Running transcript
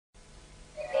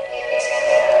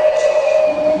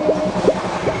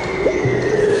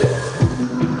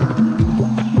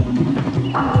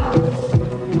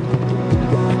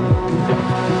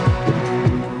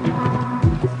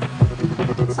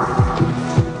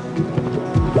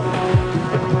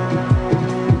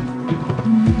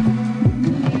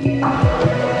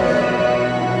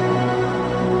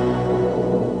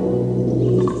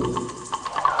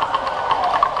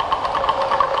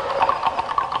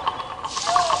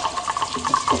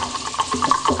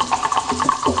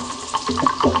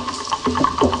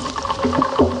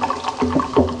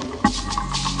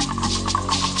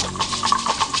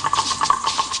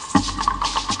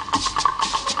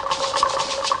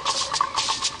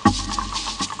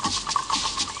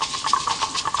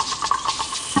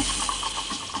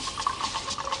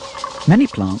Many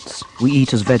plants we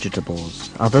eat as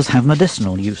vegetables, others have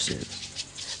medicinal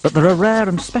uses. But there are rare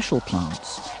and special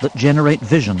plants that generate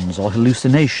visions or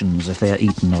hallucinations if they are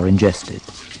eaten or ingested.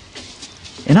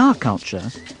 In our culture,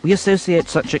 we associate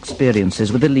such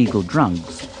experiences with illegal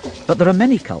drugs, but there are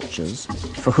many cultures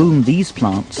for whom these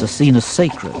plants are seen as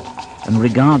sacred and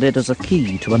regarded as a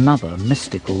key to another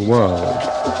mystical world.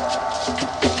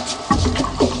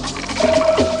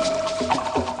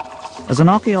 As an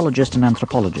archaeologist and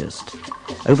anthropologist,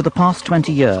 over the past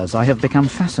 20 years I have become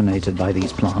fascinated by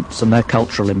these plants and their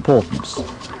cultural importance,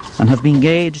 and have been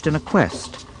engaged in a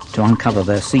quest to uncover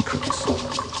their secrets.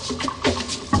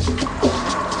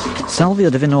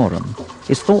 Salvia Divinorum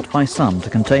is thought by some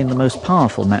to contain the most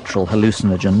powerful natural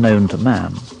hallucinogen known to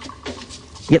man.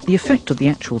 Yet the effect of the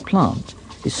actual plant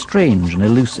is strange and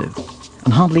elusive,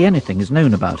 and hardly anything is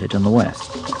known about it in the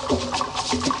West.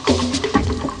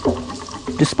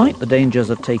 Despite the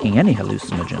dangers of taking any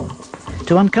hallucinogen,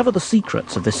 to uncover the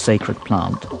secrets of this sacred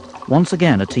plant, once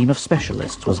again a team of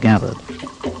specialists was gathered.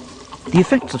 The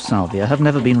effects of salvia have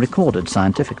never been recorded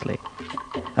scientifically,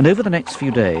 and over the next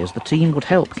few days the team would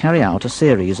help carry out a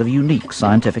series of unique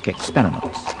scientific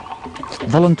experiments.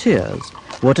 Volunteers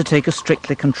were to take a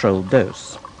strictly controlled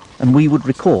dose, and we would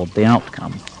record the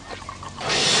outcome.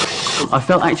 I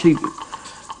felt actually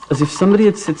as if somebody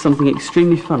had said something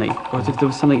extremely funny, or as if there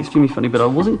was something extremely funny, but I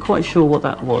wasn't quite sure what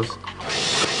that was.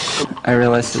 I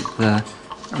realized that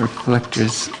the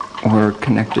reflectors were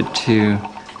connected to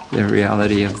the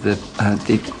reality of the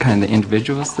kind of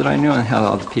individuals that I knew and how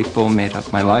all the people made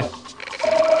up my life.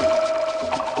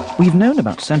 We've known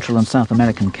about Central and South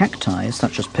American cacti,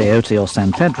 such as peyote or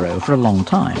San Pedro, for a long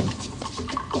time.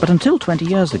 But until 20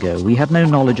 years ago, we had no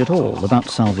knowledge at all about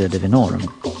Salvia Divinorum.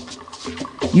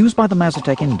 Used by the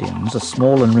Mazatec Indians, a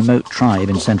small and remote tribe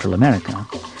in Central America,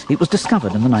 it was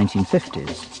discovered in the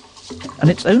 1950s. And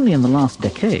it's only in the last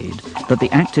decade that the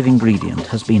active ingredient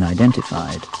has been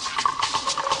identified.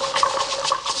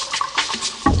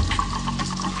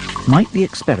 Might the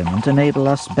experiment enable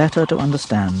us better to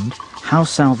understand how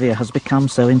salvia has become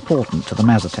so important to the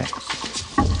Mazatecs?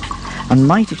 And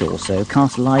might it also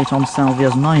cast light on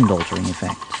salvia's mind-altering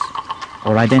effects,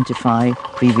 or identify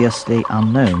previously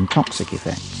unknown toxic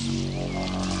effects?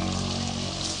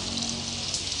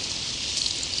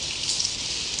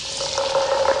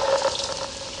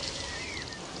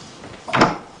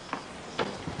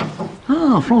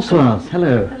 Ah, Françoise,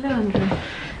 hello. Hello, Andrew.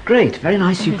 Great, very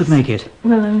nice you could make it.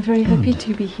 Well, I'm very happy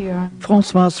to be here.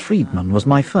 Françoise Friedman was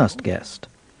my first guest.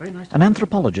 An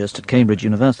anthropologist at Cambridge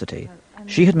University,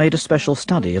 she had made a special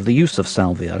study of the use of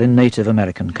salvia in Native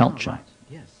American culture.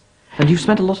 And you've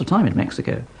spent a lot of time in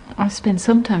Mexico. I spent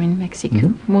some time in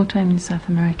Mexico, more time in South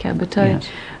America, but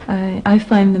I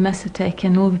find the Mazatec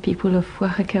and all the people of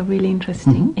Oaxaca really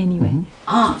interesting anyway.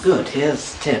 Ah, good.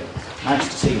 Here's Tim. Nice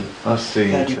to see you. Nice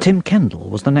to see you. Tim Kendall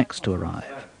was the next to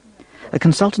arrive. A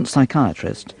consultant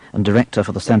psychiatrist and director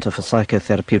for the Center for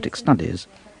Psychotherapeutic Studies,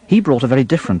 he brought a very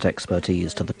different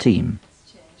expertise to the team.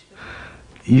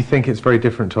 You think it's very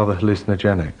different to other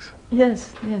hallucinogenics?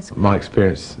 Yes, yes. My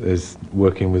experience is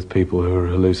working with people who are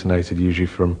hallucinated usually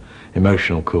from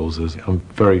emotional causes. I'm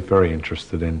very, very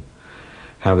interested in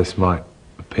how this might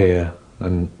appear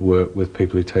and work with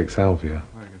people who take salvia.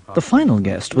 The final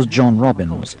guest was John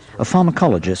Robbins, a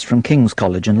pharmacologist from King's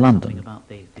College in London.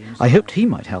 I hoped he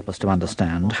might help us to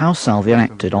understand how salvia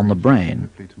acted on the brain.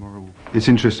 It's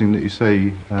interesting that you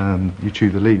say you chew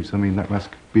the leaves. I mean, that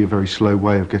must be a very slow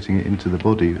way of getting it into the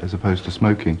body as opposed to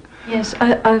smoking. Yes,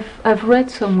 I've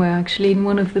read somewhere actually in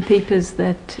one of the papers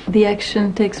that the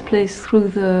action takes place through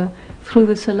the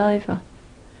saliva.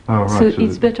 Oh, right. So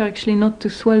it's better actually not to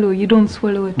swallow. You don't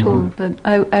swallow at all. But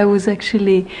I was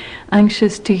actually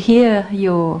anxious to hear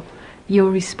your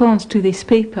response to this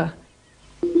paper.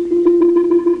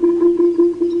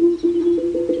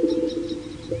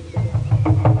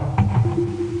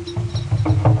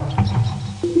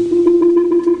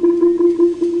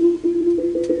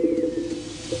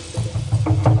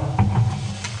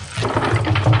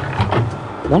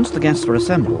 Once the guests were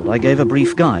assembled, I gave a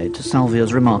brief guide to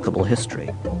salvia's remarkable history.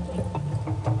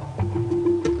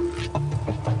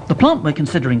 The plant we're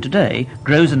considering today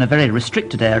grows in a very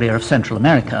restricted area of Central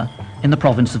America, in the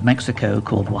province of Mexico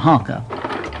called Oaxaca.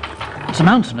 It's a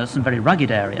mountainous and very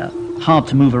rugged area, hard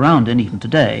to move around in even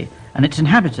today, and it's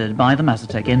inhabited by the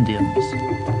Mazatec Indians.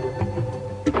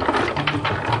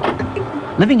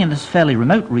 Living in this fairly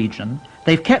remote region,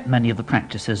 they've kept many of the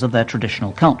practices of their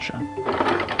traditional culture.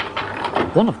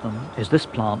 One of them is this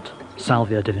plant,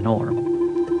 Salvia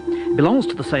Divinorum. It belongs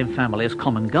to the same family as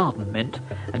common garden mint,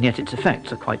 and yet its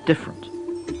effects are quite different.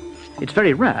 It's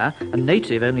very rare and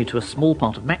native only to a small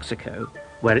part of Mexico,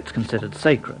 where it's considered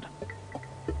sacred.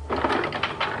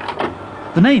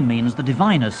 The name means the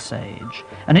diviner's sage,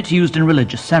 and it's used in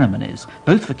religious ceremonies,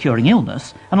 both for curing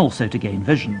illness and also to gain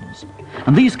visions.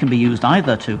 And these can be used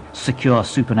either to secure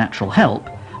supernatural help,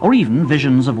 or even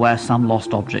visions of where some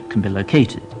lost object can be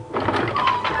located.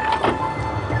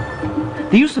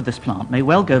 The use of this plant may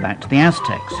well go back to the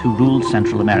Aztecs, who ruled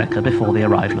Central America before the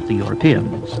arrival of the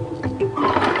Europeans.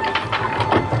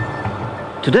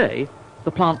 Today,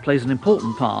 the plant plays an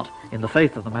important part in the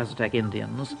faith of the Mazatec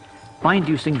Indians by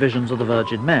inducing visions of the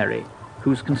Virgin Mary,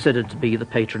 who's considered to be the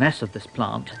patroness of this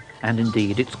plant, and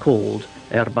indeed it's called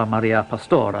Herba Maria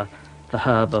Pastora, the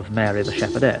herb of Mary the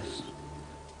Shepherdess.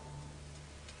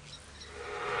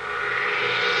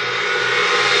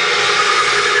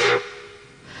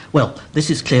 Well,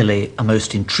 this is clearly a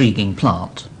most intriguing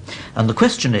plant, and the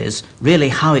question is really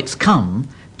how it's come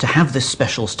to have this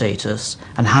special status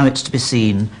and how it's to be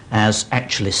seen as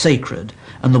actually sacred,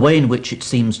 and the way in which it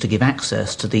seems to give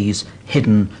access to these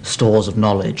hidden stores of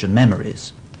knowledge and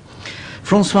memories.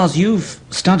 Françoise, you've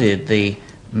studied the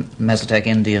Mazatec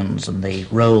Indians and the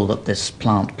role that this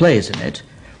plant plays in it.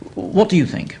 What do you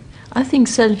think? I think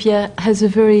Salvia is a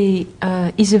very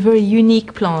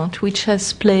unique plant which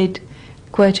has played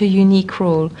quite a unique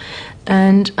role.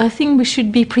 And I think we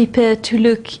should be prepared to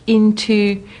look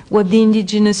into what the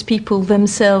indigenous people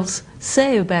themselves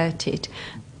say about it.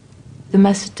 The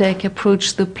Mazatec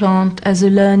approached the plant as a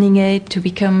learning aid to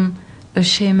become a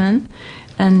shaman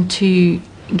and to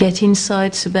get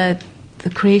insights about the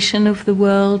creation of the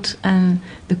world and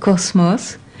the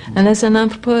cosmos. And as an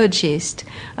anthropologist,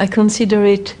 I consider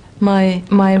it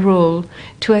my role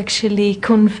to actually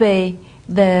convey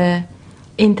their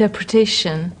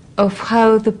interpretation of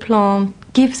how the plant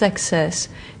gives access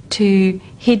to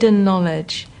hidden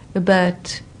knowledge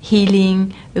about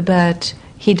healing, about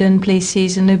hidden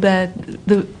places, and about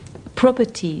the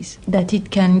properties that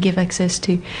it can give access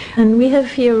to. And we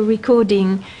have here a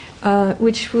recording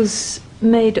which was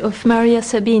made of Maria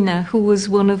Sabina, who was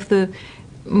one of the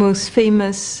most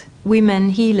famous women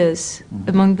healers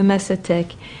among the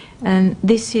Mazatec. And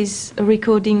this is a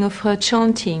recording of her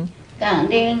chanting.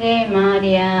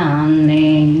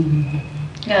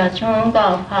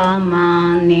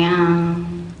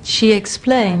 She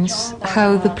explains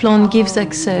how the plant gives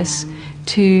access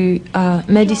to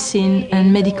medicine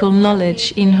and medical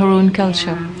knowledge in her own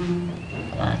culture.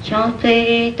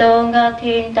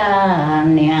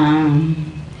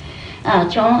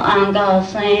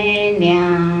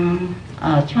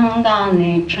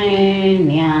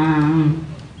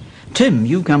 Tim,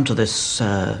 you come to this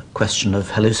question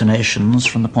of hallucinations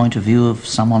from the point of view of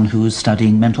someone who is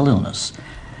studying mental illness.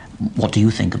 What do you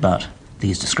think about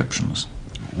these descriptions?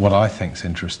 What I think is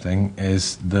interesting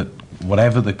is that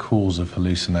whatever the cause of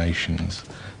hallucinations,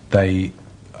 they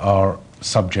are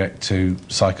subject to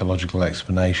psychological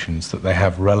explanations, that they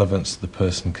have relevance to the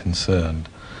person concerned.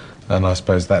 And I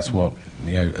suppose that's what,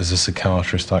 as a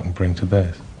psychiatrist, I can bring to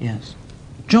this. Yes.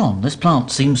 John, this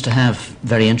plant seems to have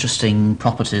very interesting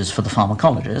properties for the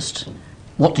pharmacologist.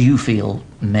 What do you feel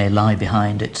may lie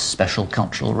behind its special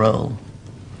cultural role?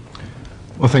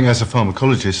 Well, I think as a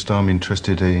pharmacologist, I'm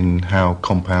interested in how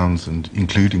compounds, and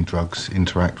including drugs,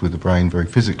 interact with the brain very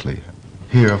physically.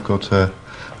 Here I've got a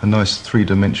nice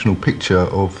three-dimensional picture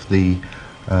of the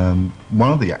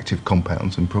one of the active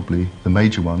compounds, and probably the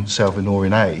major one,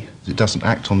 Salvinorin A. It doesn't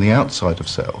act on the outside of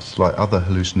cells like other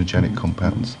hallucinogenic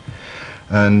compounds.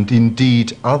 And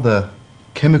indeed, other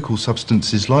chemical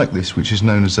substances like this, which is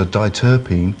known as a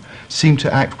diterpene, seem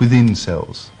to act within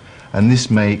cells. And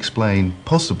this may explain,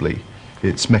 possibly,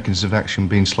 its mechanism of action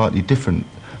being slightly different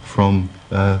from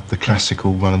the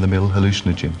classical run-of-the-mill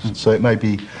hallucinogens. So it may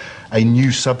be a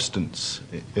new substance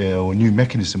or a new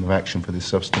mechanism of action for this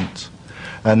substance.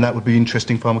 And that would be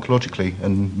interesting pharmacologically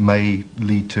and may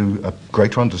lead to a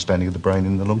greater understanding of the brain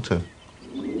in the long term.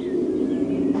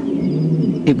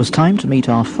 It was time to meet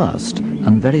our first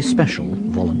and very special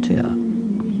volunteer.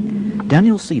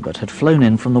 Daniel Siebert had flown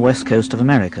in from the west coast of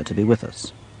America to be with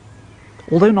us.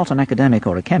 Although not an academic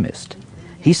or a chemist,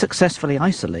 he successfully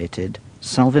isolated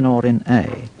Salvinorin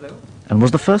A and was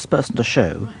the first person to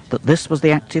show that this was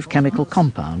the active chemical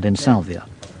compound in salvia,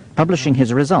 publishing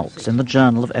his results in the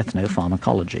Journal of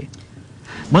Ethnopharmacology.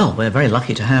 Well, we're very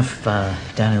lucky to have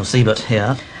Daniel Siebert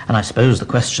here, and I suppose the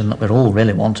question that we're all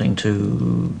really wanting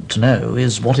to know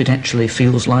is what it actually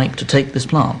feels like to take this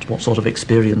plant, what sort of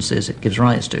experiences it gives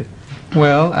rise to.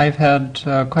 Well, I've had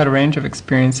quite a range of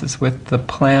experiences with the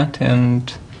plant,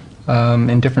 and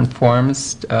in different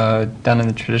forms, done in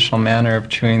the traditional manner of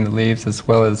chewing the leaves, as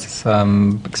well as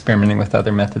experimenting with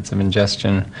other methods of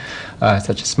ingestion,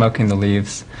 such as smoking the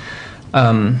leaves.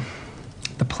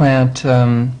 The plant,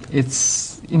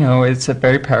 it's a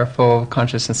very powerful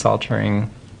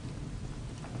consciousness-altering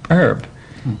herb.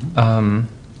 Mm-hmm.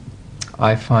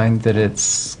 I find that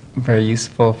it's very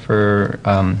useful for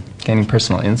gaining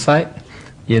personal insight.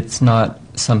 It's not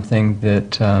something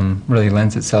that really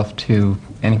lends itself to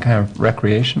any kind of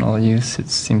recreational use. It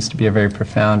seems to be a very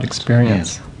profound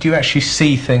experience. Yes. Do you actually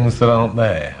see things that aren't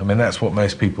there? I mean, that's what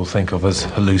most people think of as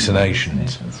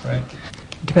hallucinations. That's right.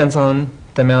 It depends on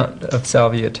the amount of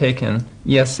salvia taken.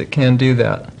 Yes, it can do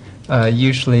that.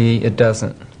 Usually it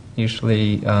doesn't.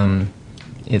 Usually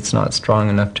it's not strong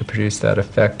enough to produce that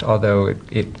effect, although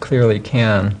it clearly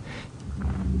can.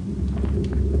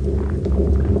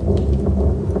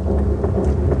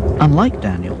 Unlike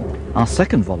Daniel, our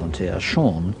second volunteer,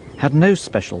 Sean, had no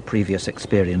special previous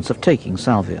experience of taking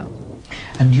salvia.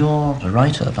 And you're a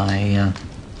writer by...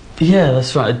 Yeah,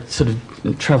 that's right. I sort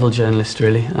of travel journalist,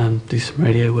 really, and do some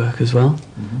radio work as well.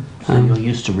 Mm-hmm. So you're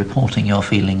used to reporting your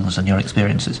feelings and your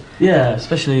experiences? Yeah,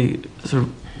 especially sort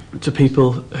of to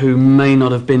people who may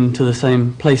not have been to the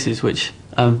same places, which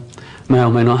may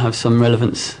or may not have some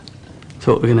relevance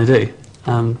to what we're going to do.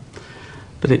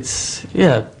 But it's,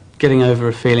 yeah, getting over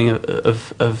a feeling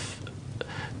of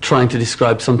trying to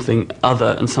describe something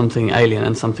other and something alien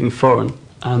and something foreign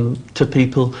to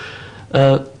people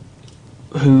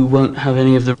who won't have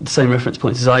any of the same reference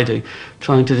points as I do,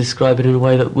 trying to describe it in a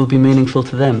way that will be meaningful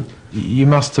to them. You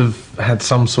must have had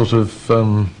some sort of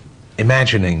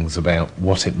imaginings about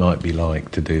what it might be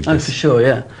like to do this. Oh, for sure,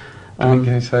 yeah. Can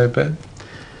you say a bit?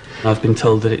 I've been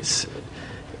told that it's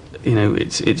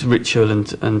ritual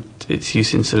and its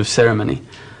use in sort of ceremony.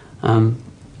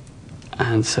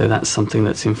 And so that's something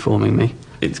that's informing me.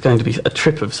 It's going to be a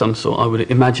trip of some sort, I would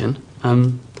imagine,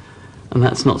 and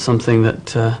that's not something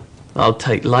that I'll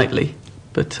take lightly.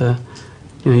 But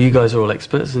you guys are all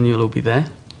experts, and you'll all be there,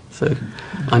 so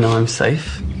I know I'm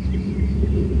safe.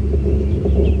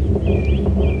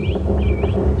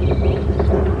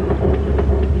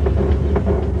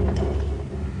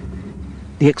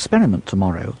 The experiment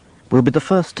tomorrow will be the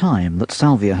first time that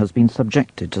salvia has been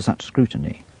subjected to such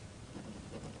scrutiny.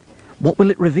 What will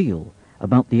it reveal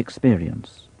about the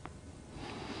experience?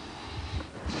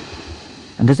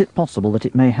 And is it possible that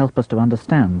it may help us to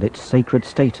understand its sacred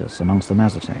status amongst the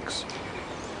Mazateks?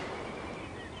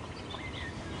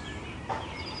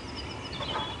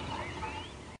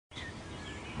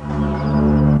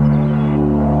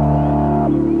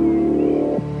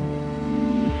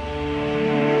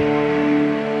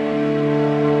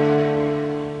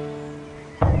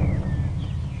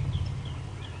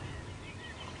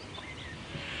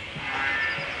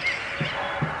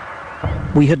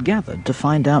 We had gathered to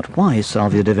find out why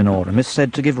Salvia Divinorum is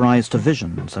said to give rise to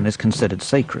visions and is considered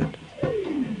sacred.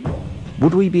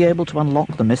 Would we be able to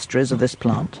unlock the mysteries of this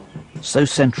plant, so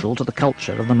central to the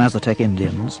culture of the Mazatec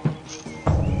Indians?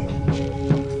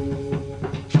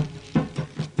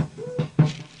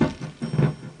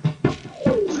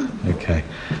 Okay,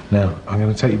 now I'm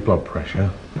going to take your blood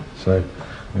pressure, so I'm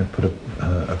going to put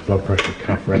a blood pressure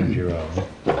cuff around your arm.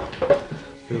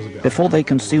 Before they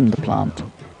consumed the plant,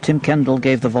 Tim Kendall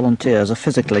gave the volunteers a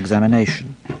physical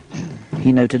examination.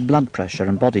 He noted blood pressure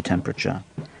and body temperature,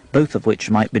 both of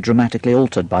which might be dramatically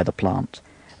altered by the plant,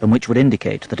 and which would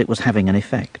indicate that it was having an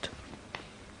effect.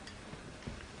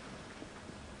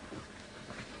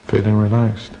 Feeling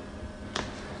relaxed?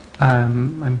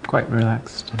 I'm quite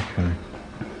relaxed. Okay.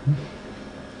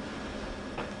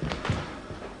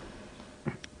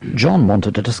 John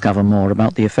wanted to discover more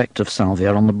about the effect of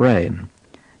salvia on the brain.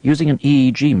 Using an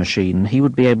EEG machine, he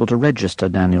would be able to register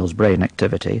Daniel's brain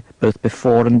activity both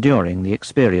before and during the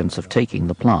experience of taking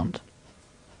the plant.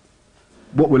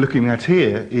 What we're looking at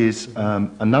here is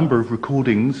a number of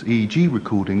recordings, EEG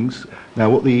recordings. Now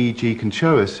what the EEG can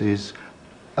show us is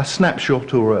a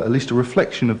snapshot or at least a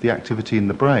reflection of the activity in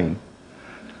the brain.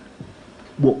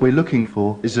 What we're looking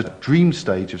for is a dream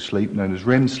stage of sleep known as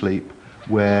REM sleep,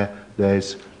 where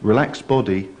there's relaxed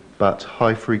body but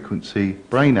high frequency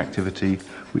brain activity,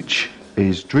 which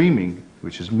is dreaming,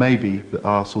 which is maybe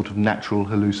our sort of natural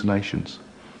hallucinations.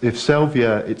 If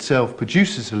salvia itself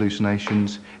produces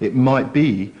hallucinations, it might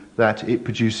be that it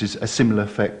produces a similar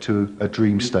effect to a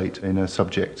dream state in a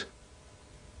subject.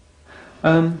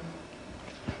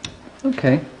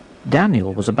 Okay.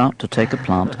 Daniel was about to take a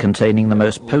plant containing the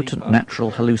most potent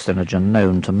natural hallucinogen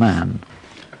known to man.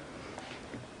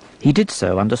 He did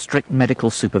so under strict medical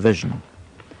supervision.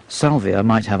 Salvia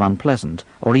might have unpleasant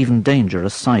or even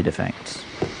dangerous side effects.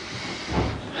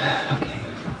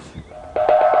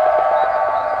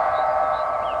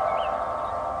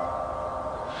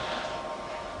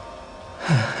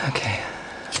 Okay.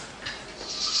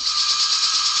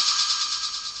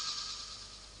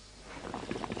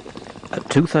 At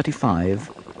 2:35,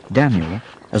 Daniel,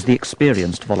 as the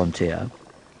experienced volunteer,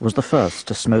 was the first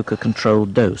to smoke a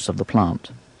controlled dose of the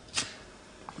plant.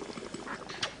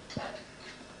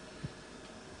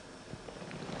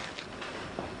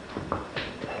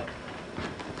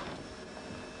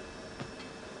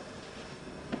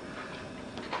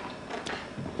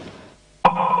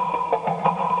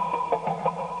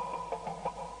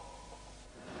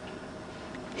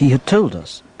 He had told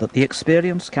us that the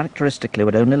experience characteristically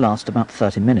would only last about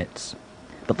 30 minutes,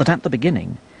 but that at the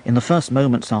beginning, in the first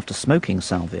moments after smoking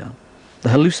salvia, the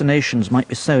hallucinations might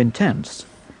be so intense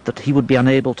that he would be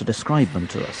unable to describe them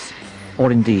to us,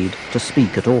 or indeed to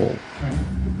speak at all.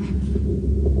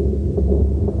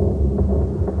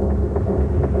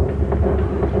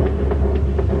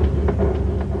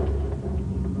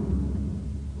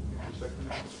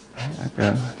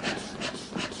 Okay.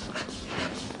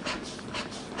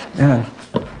 Yeah.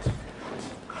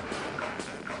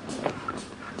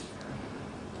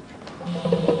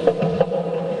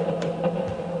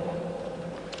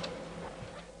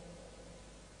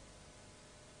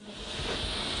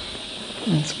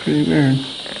 That's pretty weird.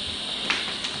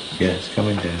 Yeah, it's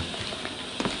coming down.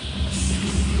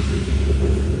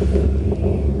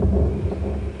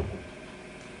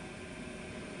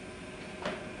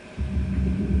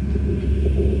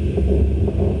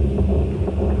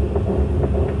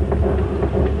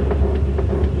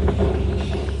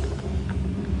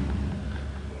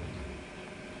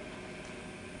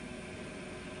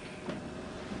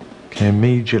 Okay,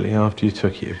 immediately after you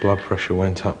took it, your blood pressure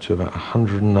went up to about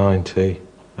 190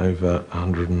 over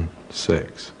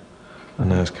 106, and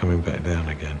now it's coming back down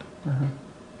again.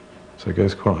 So it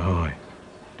goes quite high.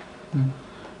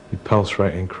 Your pulse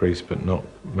rate increased, but not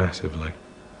massively.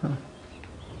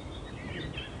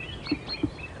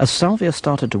 As salvia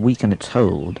started to weaken its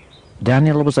hold,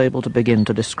 Daniel was able to begin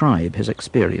to describe his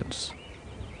experience.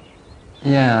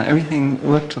 Yeah, everything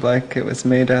looked like it was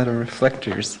made out of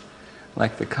reflectors,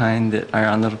 like the kind that are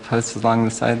on little posts along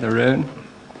the side of the road.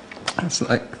 It's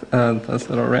like those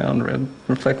little round red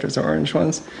reflectors, or orange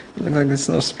ones. It looked like this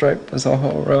little stripe was a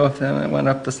whole row of them. It went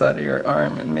up the side of your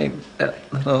arm and made that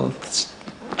little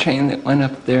chain that went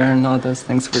up there, and all those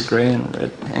things were gray and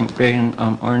red and gray and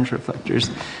orange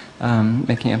reflectors,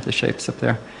 making up the shapes up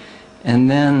there. And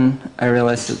then I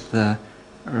realized that the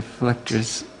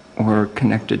reflectors were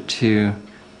connected to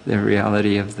the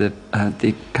reality of the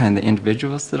kind of the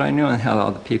individuals that I knew, and how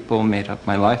all the people made up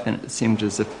my life. And it seemed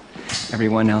as if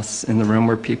everyone else in the room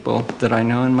were people that I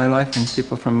know in my life and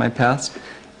people from my past,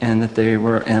 and that they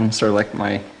were, and sort of like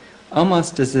my,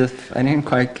 almost as if, I didn't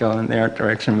quite go in their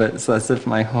direction, but it's as if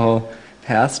my whole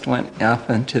past went off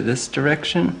into this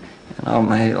direction, and all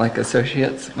my like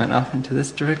associates went off into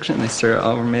this direction. They sort of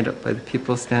all were made up by the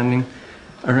people standing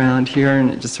around here, and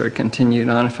it just sort of continued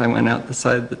on. If I went out the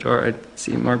side of the door, I'd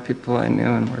see more people I knew,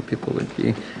 and more people would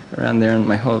be around there, and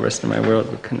my whole rest of my world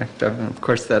would connect up. And of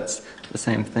course that's the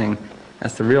same thing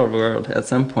as the real world at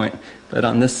some point, but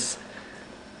on this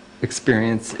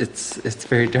experience it's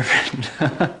very different.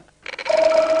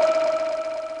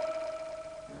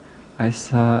 I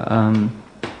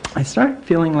started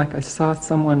feeling like I saw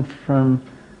someone from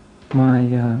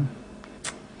my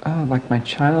like my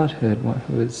childhood,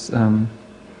 who was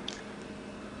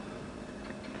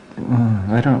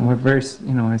I don't know, very,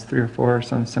 you know, I was 3 or 4 or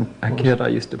some a kid I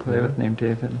used to play with named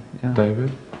David. Yeah.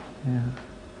 David? Yeah.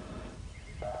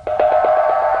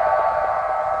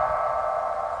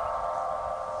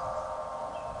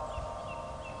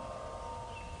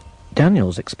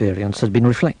 Daniel's experience had been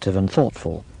reflective and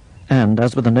thoughtful, and,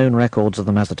 as with the known records of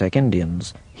the Mazatec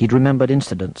Indians, he'd remembered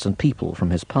incidents and people from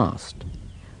his past.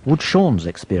 Would Sean's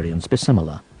experience be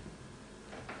similar?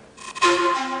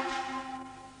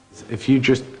 If you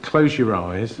just close your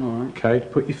eyes, okay,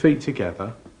 put your feet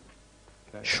together.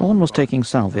 Sean was taking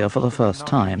salvia for the first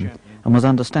time and was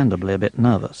understandably a bit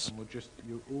nervous.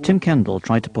 Tim Kendall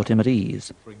tried to put him at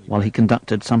ease while he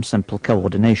conducted some simple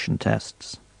coordination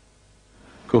tests.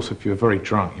 Of course, if you're very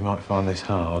drunk, you might find this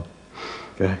hard,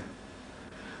 okay?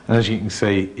 And as you can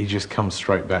see, he just comes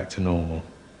straight back to normal,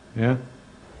 yeah?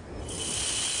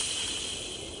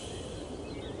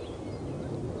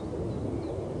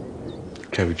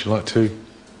 Okay, would you like to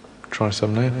try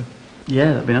some now then?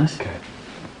 Yeah, that'd be nice. Okay.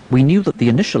 We knew that the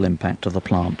initial impact of the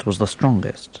plant was the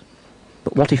strongest,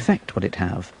 but what effect would it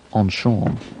have on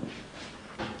Sean?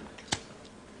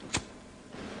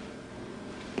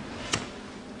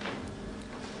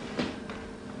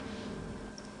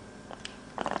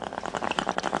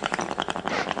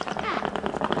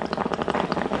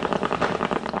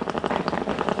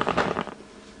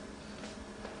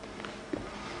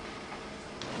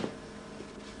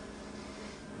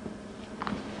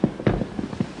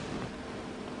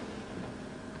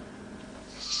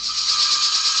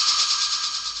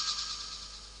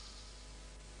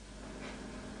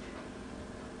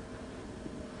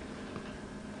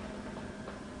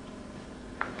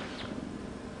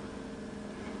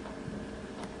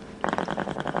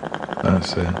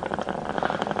 That's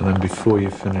it. And then before you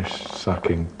finish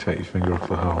sucking, take your finger off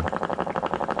the hole.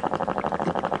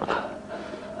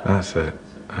 That's it.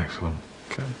 Excellent.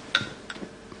 Okay.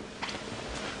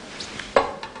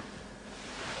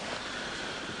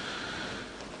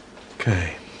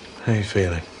 Okay. How are you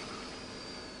feeling?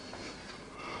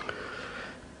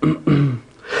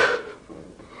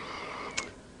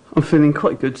 I'm feeling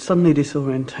quite good, suddenly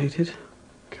disorientated.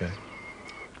 Okay.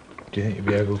 Do you think you'll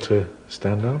be able to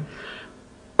stand up?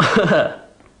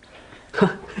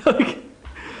 Okay.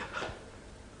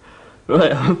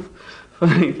 Right, I'm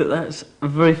finding that that's a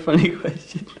very funny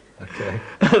question. Okay.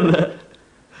 And that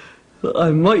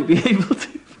I might be able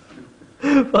to,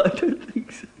 but I don't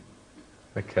think so.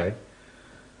 Okay.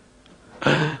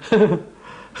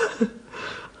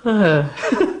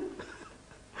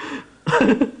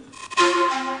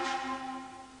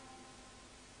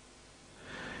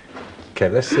 Okay,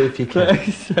 let's see if you can. That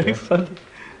is so funny.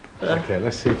 Okay,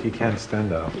 let's see if you can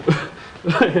stand up.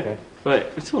 Right, Okay. right,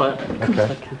 it's all right. Of course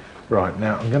Okay. I can. Right,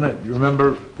 now I'm going to,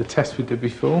 remember the test we did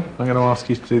before? I'm going to ask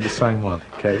you to do the same one.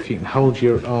 Okay, if you can hold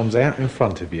your arms out in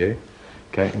front of you,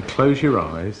 okay, and close your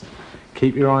eyes,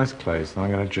 keep your eyes closed, and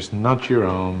I'm going to just nudge your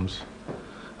arms,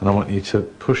 and I want you to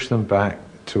push them back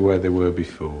to where they were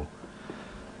before.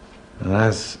 And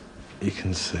as you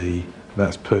can see,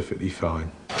 that's perfectly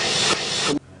fine.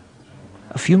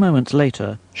 A few moments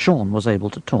later, Sean was able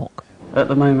to talk. At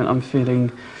the moment I'm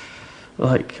feeling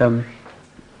like,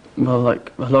 well,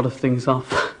 like a lot of things are,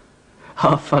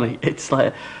 are funny. It's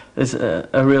like there's a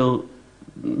real...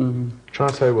 Try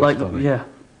and say what's like, funny. yeah,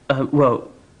 well,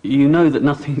 you know that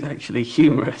nothing's actually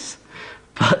humorous,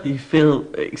 but you feel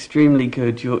extremely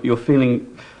good. You're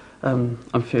feeling, I'm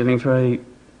feeling very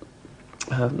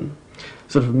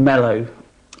sort of mellow.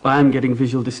 I am getting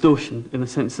visual distortion in the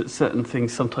sense that certain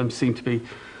things sometimes seem to be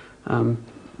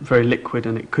very liquid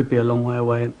and it could be a long way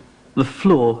away. The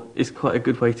floor is quite a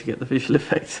good way to get the visual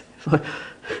effects.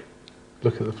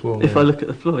 Look at the floor If now. I look at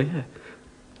the floor, yeah.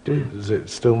 Is it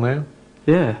still now?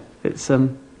 Yeah, it's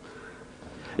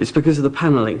because of the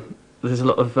panelling. There's a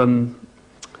lot of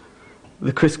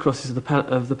the crisscrosses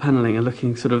of the panelling are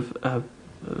looking sort of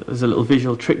there's a little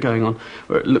visual trick going on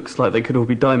where it looks like they could all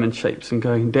be diamond shapes and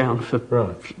going down for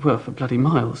well for bloody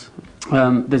miles.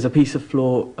 There's a piece of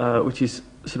floor which is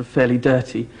sort of fairly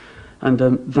dirty, and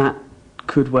that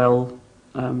could well,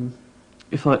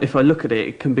 if I look at it,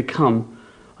 it can become.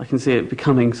 I can see it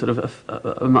becoming sort of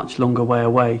a much longer way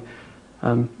away,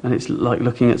 and it's like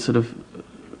looking at sort of,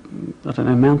 I don't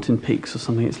know, mountain peaks or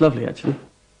something. It's lovely, actually.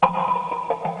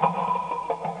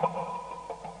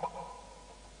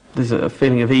 There's a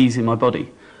feeling of ease in my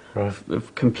body, Right.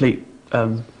 of complete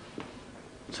sort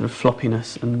of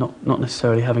floppiness, and not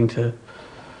necessarily having to,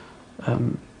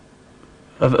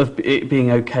 of it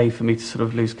being okay for me to sort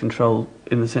of lose control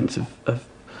in the sense of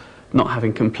not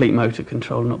having complete motor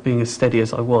control, not being as steady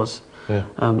as I was. Yeah.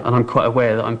 And I'm quite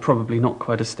aware that I'm probably not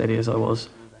quite as steady as I was.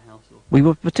 We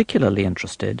were particularly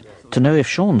interested to know if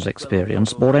Sean's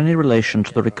experience bore any relation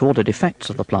to the recorded effects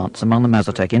of the plants among the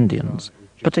Mazatec Indians,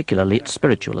 particularly its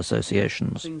spiritual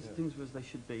associations. Things were as they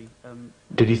should be.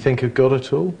 Did you think of God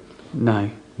at all? No,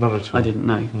 Not at all. I didn't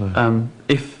know. No.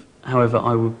 If, however,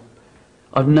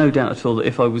 I've no doubt at all that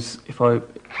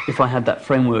if I had that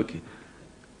framework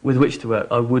with which to work,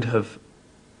 I would have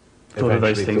thought of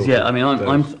those Eventually things. thought Yeah, of I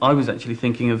mean, those. I was actually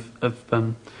thinking of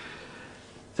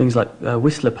things like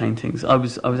Whistler paintings. I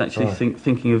was actually Right.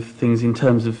 thinking of things in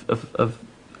terms of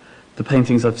the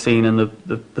paintings I've seen and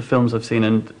the films I've seen,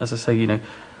 and as I say, you know,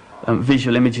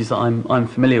 visual images that I'm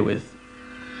familiar with.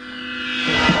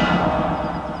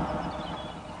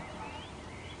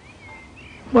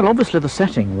 Well, obviously the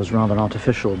setting was rather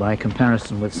artificial by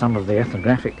comparison with some of the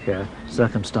ethnographic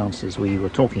circumstances we were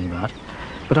talking about,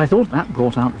 but I thought that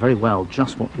brought out very well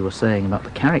just what you were saying about the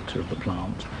character of the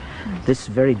plant, this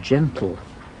very gentle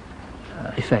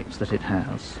effect that it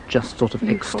has, just sort of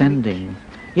Euphoric. extending,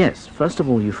 yes, first of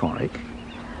all euphoric,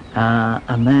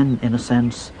 and then in a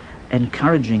sense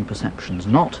encouraging perceptions,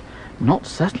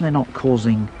 certainly not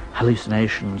causing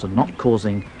hallucinations and not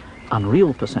causing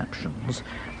unreal perceptions,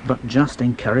 but just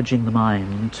encouraging the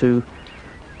mind to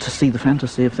see the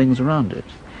fantasy of things around it.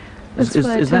 That's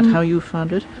right, Is that and- how you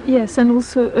found it? Yes, and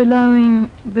also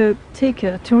allowing the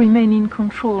taker to remain in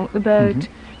control about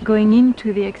going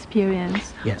into the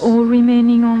experience, Yes. or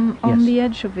remaining on Yes. the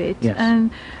edge of it, Yes.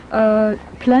 and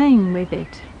playing with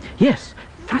it. Yes.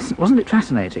 Wasn't it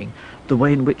fascinating, the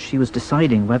way in which he was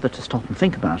deciding whether to stop and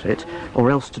think about it,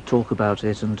 or else to talk about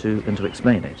it and to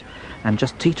explain it, and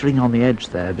just teetering on the edge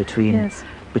there between Yes.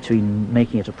 between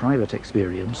making it a private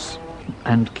experience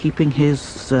and keeping his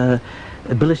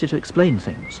ability to explain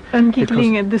things. And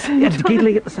giggling at the same time.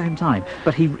 Giggling at the same time.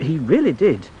 But he really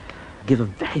did give a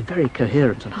very, very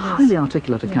coherent and highly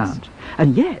articulate account.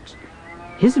 And yet,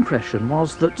 his impression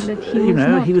was that,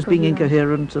 he was being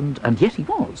incoherent, and yet he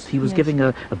was. He was giving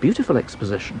a beautiful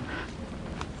exposition.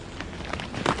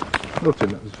 I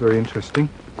think that was very interesting.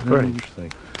 Very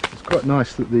interesting. It's quite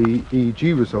nice that the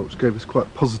EEG results gave us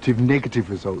quite positive, negative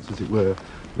results, as it were.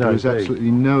 No, there was indeed.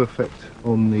 absolutely no effect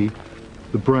on the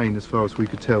brain, as far as we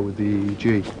could tell, with the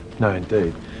EEG. No,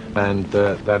 indeed. And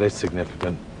that is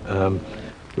significant.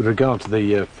 With regard to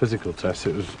the physical tests,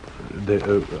 it was the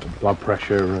blood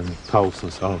pressure and pulse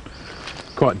and so on,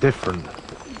 quite different.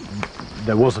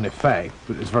 There was an effect,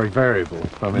 but it's very variable.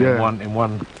 I mean,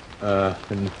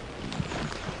 in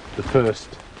the first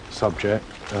subject,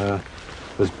 there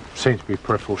seemed to be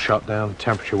peripheral shutdown,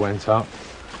 temperature went up,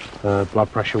 blood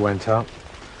pressure went up.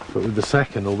 But with the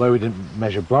second, although we didn't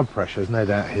measure blood pressure, there's no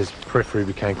doubt his periphery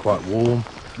became quite warm.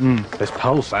 His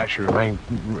pulse actually remained,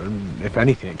 if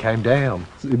anything, it came down.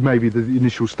 It may be the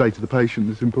initial state of the patient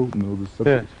that's important, or the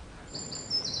subject.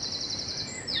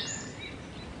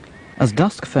 As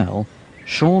dusk fell,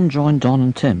 Sean joined Don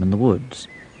and Tim in the woods,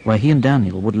 where he and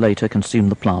Daniel would later consume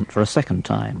the plant for a second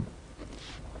time.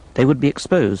 They would be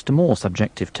exposed to more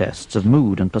subjective tests of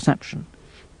mood and perception.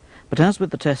 But as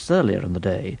with the tests earlier in the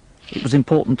day, it was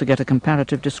important to get a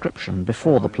comparative description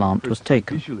before the plant was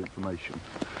taken. Visual information.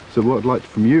 So what I'd like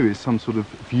from you is some sort of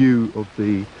view of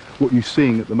what you're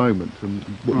seeing at the moment and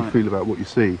what you feel about what you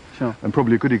see. Sure. And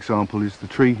probably a good example is the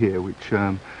tree here, which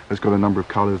has got a number of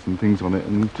colours and things on it,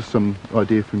 and just some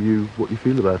idea from you what you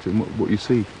feel about it and what you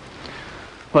see.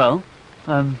 Well,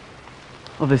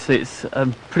 obviously it's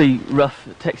pretty rough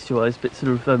texture-wise, but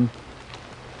sort of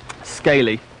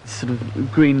scaly. Sort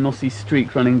of green mossy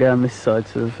streak running down this side,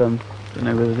 sort of, don't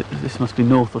know whether this must be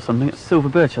north or something. It's silver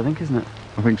birch, I think, isn't it?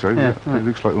 I think so, yeah. Right. It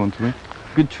looks like one to me.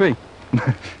 Good tree.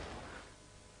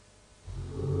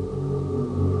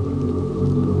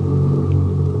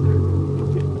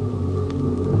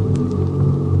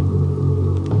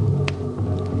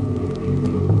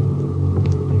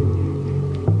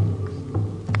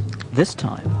 This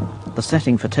time, the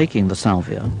setting for taking the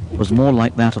salvia was more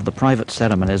like that of the private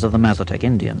ceremonies of the Mazatec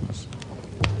Indians.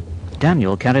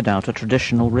 Daniel carried out a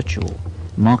traditional ritual,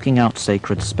 marking out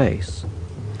sacred space.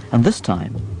 And this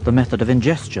time, the method of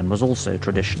ingestion was also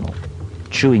traditional,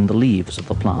 chewing the leaves of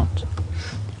the plant.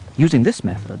 Using this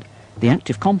method, the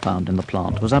active compound in the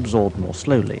plant was absorbed more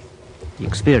slowly. The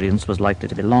experience was likely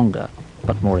to be longer,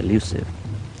 but more elusive.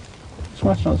 This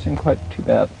must not seem quite too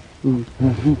bad.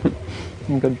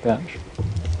 Good batch.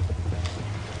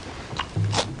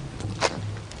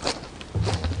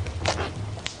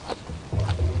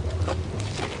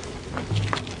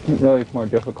 It's really more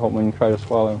difficult when you try to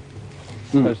swallow,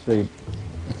 especially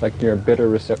it's like your bitter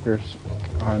receptors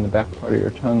are in the back part of your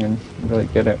tongue, and you really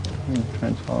get it when you try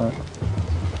and swallow it.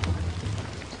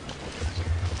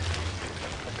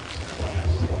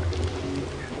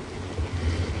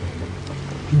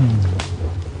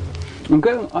 I'm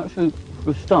getting, actually, for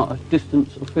a start, a distant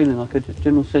sort of feeling, like a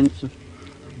general sense of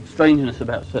strangeness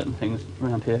about certain things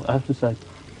around here, I have to say.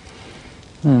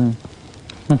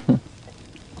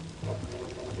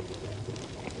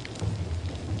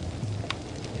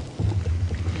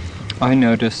 I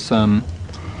notice,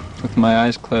 with my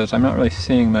eyes closed, I'm not really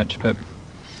seeing much, but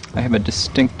I have a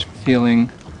distinct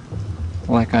feeling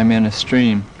like I'm in a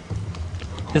stream.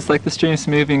 It's like the stream's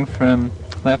moving from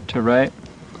left to right.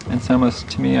 It's almost,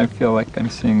 to me, I feel like I'm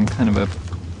seeing kind of a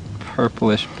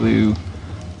purplish blue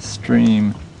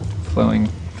stream flowing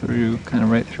through, kind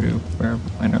of right through where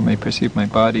I normally perceive my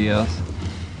body as.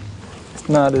 It's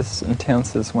not as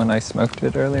intense as when I smoked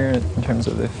it earlier in terms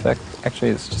of the effect. Actually,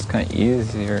 it's just kind of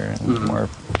easier and more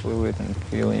fluid and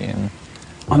feely. And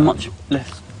I'm much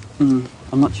less, I'm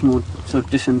much more sort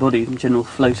of disembodied and general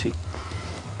floaty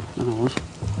than I was.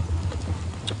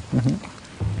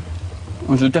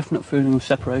 There's a definite feeling of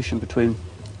separation between.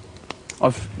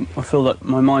 I feel that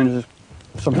my mind has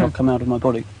somehow come out of my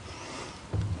body.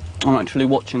 I'm actually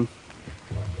watching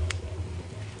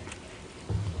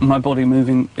my body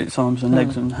moving its arms and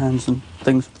legs and hands and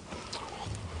things.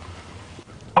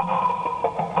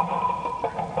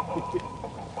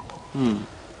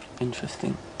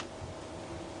 Interesting.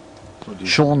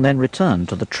 Sean then returned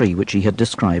to the tree which he had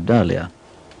described earlier.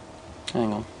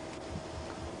 Hang on.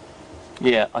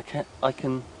 Yeah, I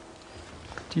can.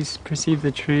 do you perceive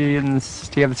the tree, and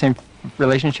do you have the same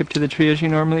relationship to the tree as you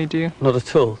normally do? Not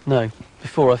at all, no.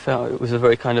 Before I felt it was a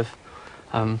very kind of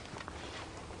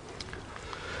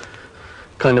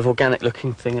organic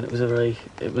looking thing, and it was a very,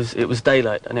 it was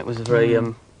daylight, and it was a very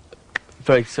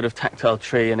very sort of tactile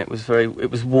tree, and it was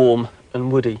warm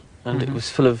and woody, and it was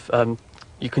full of.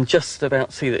 You can just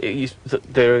about see that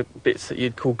there are bits that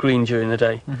you'd call green during the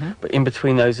day, but in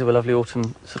between those there were lovely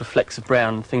autumn sort of flecks of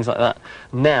brown and things like that.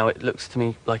 Now it looks to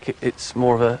me like it's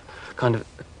more of a kind of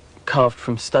carved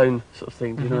from stone sort of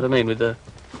thing. Do you know what I mean? With the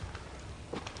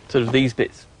sort of these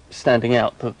bits standing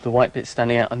out, the white bits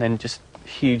standing out, and then just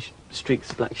huge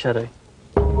streaks of black shadow.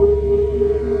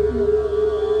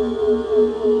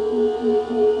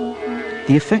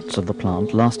 The effects of the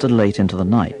plant lasted late into the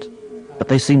night, but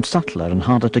they seemed subtler and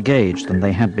harder to gauge than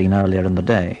they had been earlier in the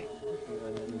day.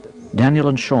 Daniel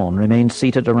and Sean remained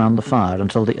seated around the fire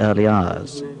until the early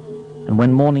hours, and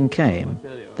when morning came,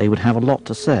 they would have a lot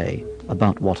to say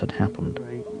about what had happened.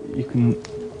 You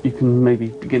can maybe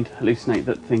begin to hallucinate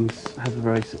that things have a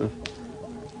very sort of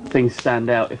things stand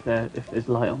out if there's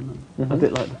light on them, a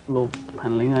bit like the floor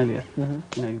panelling earlier. You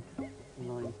know,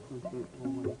 lines pointing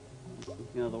one way,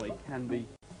 the other way can be.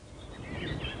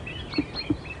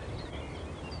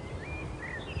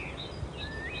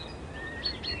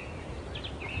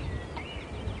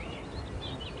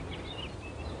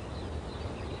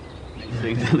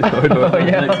 In the corridor.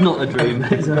 It's not a dream.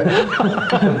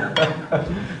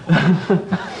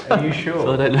 Are you sure?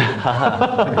 So I don't know.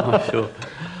 I'm sure.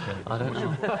 I don't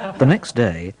know. The next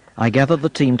day, I gathered the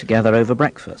team together over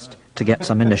breakfast to get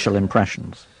some initial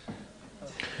impressions.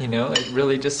 You know, it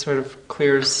really just sort of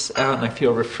clears out, and I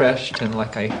feel refreshed and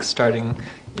like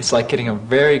it's like getting a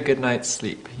very good night's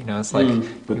sleep. You know, it's like you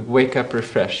wake up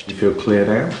refreshed. You feel cleared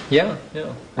out? Yeah.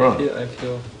 Right. I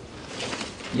feel.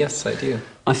 Yes, I do.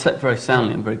 I slept very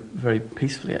soundly and very, very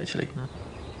peacefully, actually.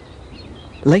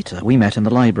 Later, we met in the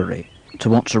library to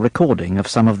watch a recording of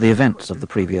some of the events of the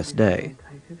previous day.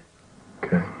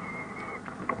 Okay.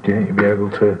 Do you think you'll be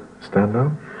able to stand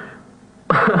up?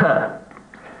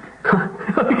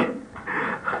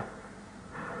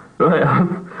 Right,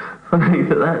 funny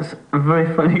that's a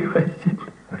very funny question.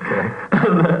 Okay.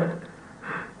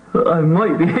 And, I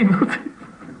might be able to,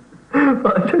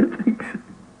 but I don't think so.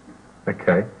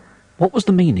 Okay. What was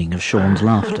the meaning of Sean's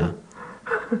laughter?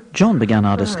 John began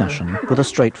our discussion with a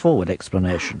straightforward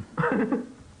explanation.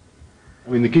 I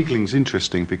mean, the giggling's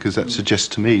interesting because that suggests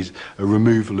to me a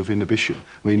removal of inhibition.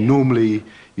 I mean, normally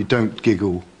you don't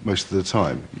giggle most of the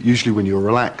time. Usually when you're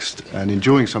relaxed and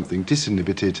enjoying something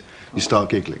disinhibited, you start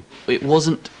giggling. It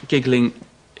wasn't giggling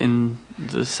in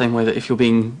the same way that if you're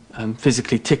being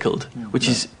physically tickled, which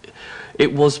is...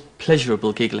 It was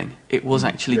pleasurable giggling. It was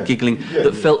actually giggling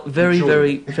that felt very,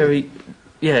 very, very...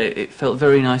 Yeah, it felt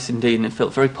very nice indeed, and it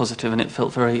felt very positive, and it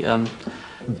felt very...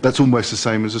 That's almost the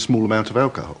same as a small amount of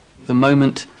alcohol. The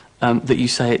moment that you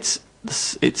say it's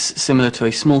similar to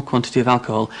a small quantity of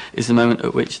alcohol is the moment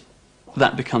at which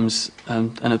that becomes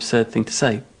an absurd thing to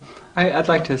say. I'd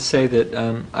like to say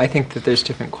that I think that there's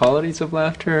different qualities of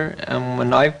laughter.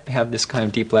 When I have this kind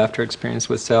of deep laughter experience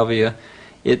with Salvia,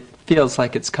 it feels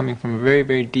like it's coming from a very,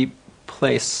 very deep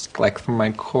place, like from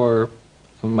my core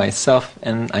of myself,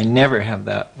 and I never have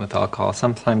that with alcohol.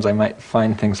 Sometimes I might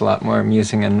find things a lot more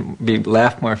amusing and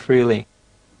laugh more freely.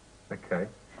 Okay.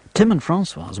 Tim and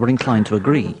Francoise were inclined to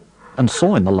agree, and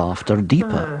saw in the laughter a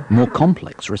deeper, more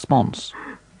complex response.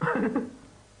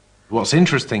 What's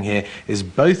interesting here is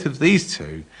both of these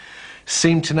two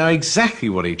seem to know exactly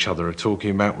what each other are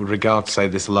talking about with regard to, say,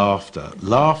 this laughter.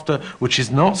 Laughter which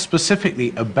is not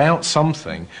specifically about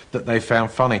something that they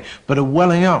found funny, but a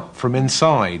welling up from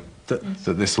inside that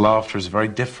this laughter is a very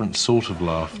different sort of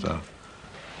laughter.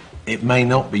 It may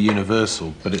not be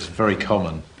universal, but it's very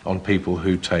common on people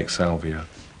who take Salvia.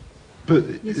 But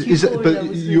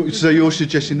so you're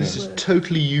suggesting this is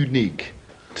totally unique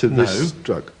to this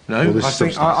drug? No, I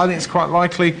think it's quite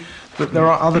likely that there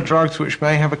are other drugs which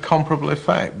may have a comparable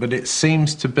effect, but it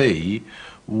seems to be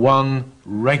one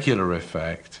regular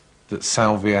effect that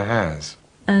Salvia has.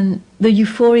 And the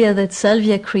euphoria that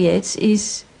Salvia creates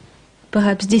is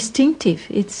perhaps distinctive.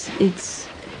 It's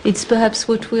perhaps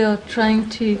what we are trying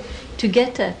to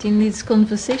get at in this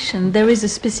conversation. There is a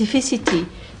specificity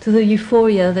to the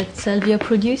euphoria that Salvia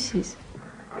produces.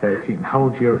 Okay, if you can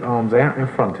hold your arms out in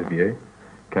front of you,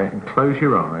 okay, and close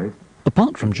your eyes.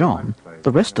 Apart from John,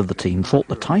 the rest of the team thought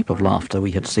the type of laughter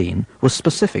we had seen was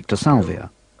specific to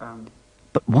Salvia.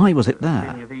 But why was it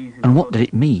there? And what did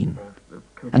it mean?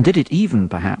 And did it even,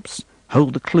 perhaps,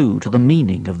 hold the clue to the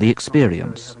meaning of the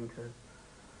experience?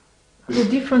 The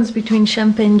difference between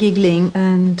champagne giggling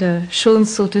and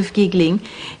Sean's sort of giggling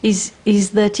is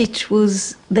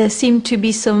that there seemed to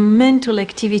be some mental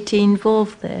activity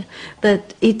involved there,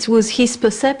 that it was his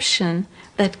perception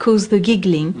that cause the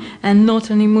giggling and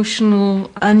not an emotional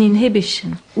uninhibition.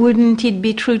 Wouldn't it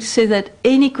be true to say that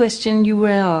any question you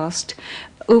were asked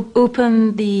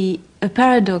opened a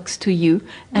paradox to you,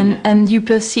 and you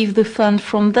perceive the fun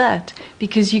from that,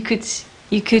 because you could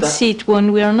see it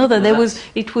one way or another.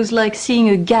 It was like seeing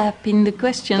a gap in the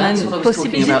question. That's and what I was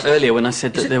talking about earlier when I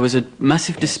said that there was a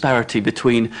massive disparity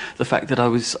between the fact that I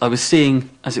was seeing,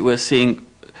 as it were, seeing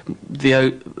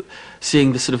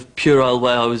the sort of puerile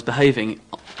way I was behaving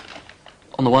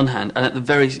on the one hand, and at the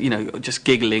very, just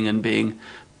giggling and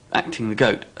acting the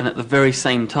goat, and at the very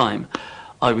same time,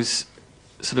 I was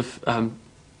sort of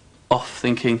off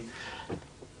thinking,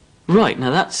 right,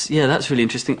 now that's really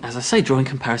interesting. As I say, drawing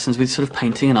comparisons with sort of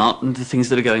painting and art and the things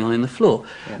that are going on in the floor,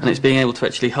 and it's being able to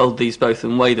actually hold these both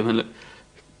and weigh them and look.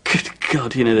 Good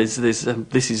God,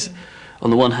 this is on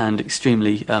the one hand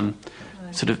extremely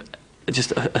sort of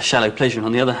just a shallow pleasure, and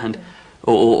on the other hand,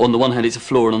 or on the one hand it's a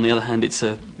flaw, and on the other hand it's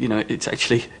it's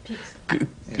actually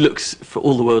looks for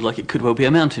all the world like it could well be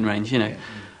a mountain range, and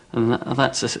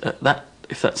that's that.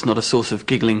 If that's not a source of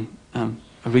giggling, a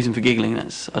reason for giggling,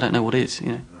 I don't know what is,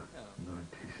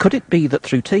 Could it be that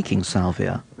through taking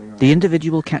salvia, the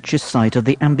individual catches sight of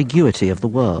the ambiguity of the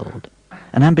world,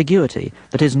 an ambiguity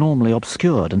that is normally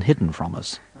obscured and hidden from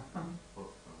us?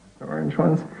 The orange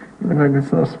ones, look like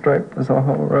this little stripe, there's a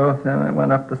whole row of them. It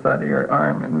went up the side of your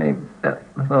arm and made that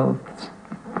little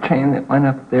chain that went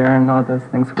up there, and all those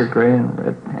things were gray and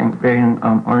red, and gray and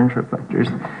orange reflectors.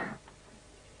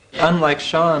 Unlike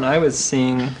Sean, I was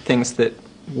seeing things that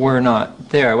were not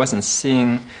there. I wasn't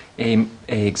seeing a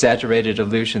exaggerated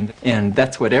illusion, and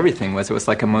that's what everything was. It was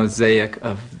like a mosaic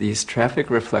of these traffic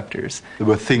reflectors. There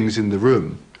were things in the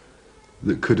room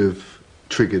that could have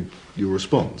triggered your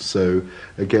response. So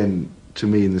again, to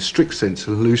me, in the strict sense,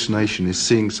 hallucination is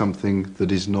seeing something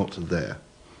that is not there.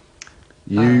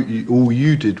 All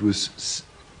you did was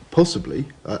possibly,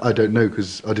 I don't know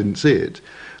because I didn't see it,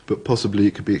 but possibly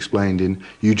it could be explained in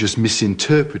you just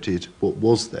misinterpreted what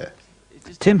was there.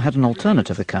 Tim had an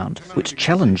alternative account which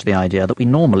challenged the idea that we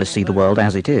normally see the world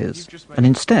as it is, and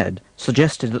instead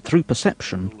suggested that through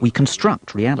perception we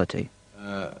construct reality.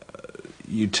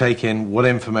 You take in what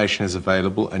information is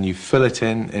available and you fill it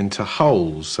into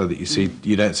holes so that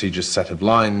you don't see just a set of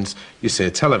lines, you see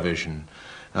a television.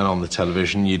 And on the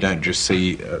television you don't just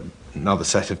see another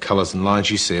set of colours and lines,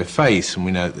 you see a face, and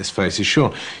we know that this face is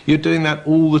Sean. You're doing that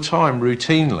all the time,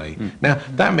 routinely. Now,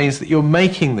 that means that you're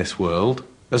making this world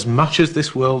as much as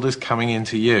this world is coming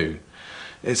into you.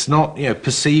 It's not,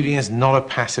 perceiving is not a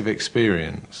passive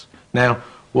experience. Now,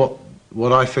 what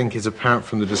I think is apparent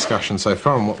from the discussion so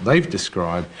far and what they've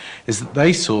described is that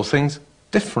they saw things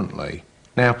differently.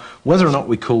 Now, whether or not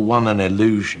we call one an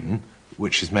illusion,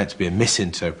 which is meant to be a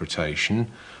misinterpretation,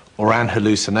 or an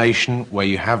hallucination, where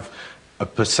you have a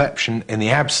perception in the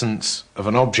absence of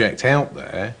an object out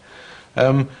there,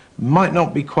 might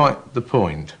not be quite the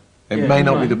point. It may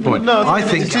not be the point. No, I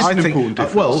think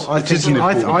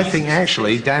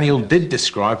actually Daniel did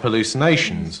describe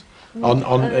hallucinations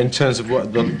in terms of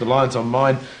what the lines on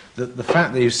mine. The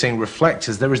fact that you're seeing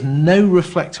reflectors, there is no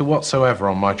reflector whatsoever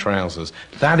on my trousers.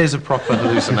 That is a proper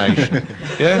hallucination.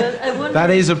 Yeah? That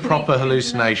is a proper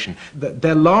hallucination.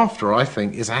 Their laughter, I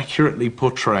think, is accurately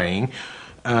portraying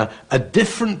a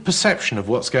different perception of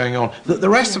what's going on that the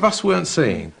rest of us weren't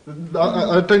seeing.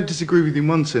 I don't disagree with you in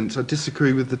one sense. I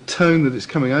disagree with the tone that it's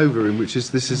coming over in, which is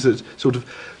this is a sort of,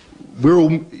 we're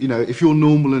all, if you're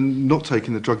normal and not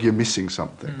taking the drug, you're missing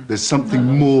something. There's something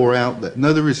more out there.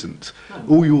 No, there isn't.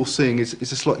 All you're seeing is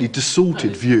a slightly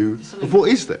distorted view of what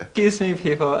is there. Excuse me,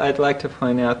 people, I'd like to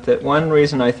point out that one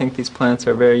reason I think these plants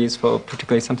are very useful,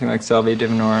 particularly something like Salvia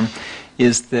Divinorum,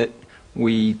 is that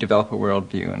we develop a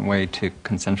worldview and a way to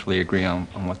consensually agree on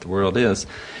what the world is.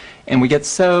 And we get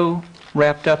so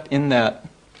wrapped up in that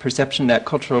perception, that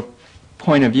cultural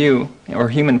point of view, or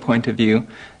human point of view,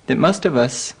 that most of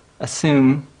us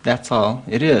assume that's all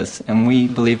it is, and we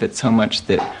believe it so much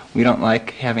that we don't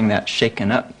like having that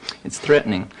shaken up. It's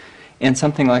threatening. And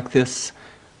something like this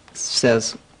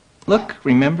says, look,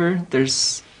 remember,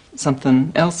 there's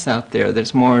something else out there.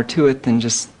 There's more to it than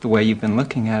just the way you've been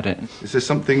looking at it. Is there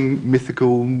something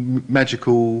mythical,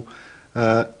 magical,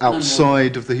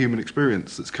 outside of the human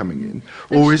experience that's coming in?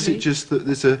 Or is it just that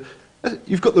there's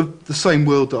you've got the same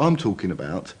world that I'm talking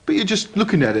about, but you're just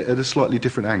looking at it at a slightly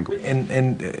different angle?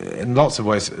 In lots of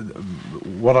ways,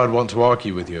 what I'd want to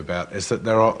argue with you about is that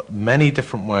there are many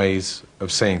different ways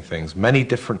of seeing things, many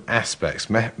different aspects,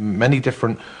 many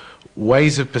different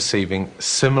ways of perceiving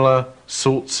similar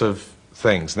sorts of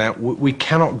things. Now, we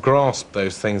cannot grasp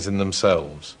those things in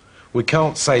themselves. We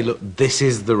can't say, look, this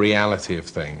is the reality of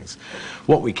things.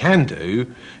 What we can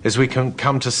do is we can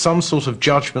come to some sort of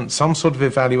judgment, some sort of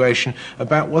evaluation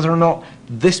about whether or not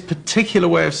this particular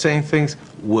way of seeing things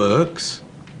works,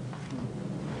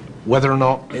 whether or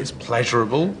not it's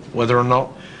pleasurable, whether or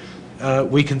not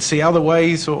we can see other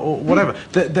ways or whatever.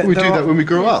 We do that when we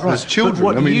grow up as children.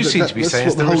 But what you seem to be saying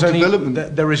is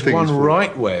there is one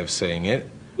right way of seeing it.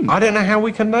 I don't know how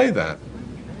we can know that.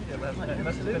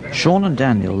 Sean and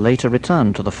Daniel later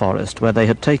returned to the forest where they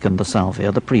had taken the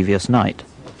salvia the previous night.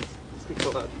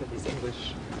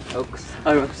 Oh,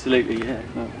 absolutely, yeah.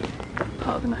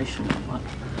 Part of the nation.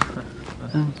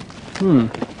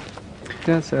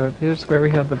 Yeah, so here's where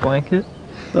we have the blanket.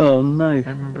 Oh, no. I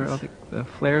remember all the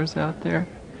flares out there.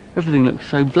 Everything looks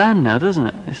so bland now, doesn't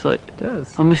it? It's like, It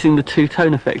does. I'm missing the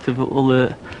two-tone effect of all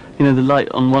the, you know, the light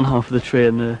on one half of the tree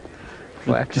and the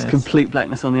Blackness. just complete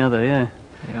blackness on the other, yeah.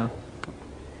 Yeah.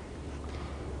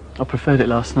 I preferred it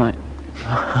last night.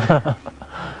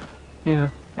 Yeah.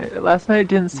 Last night it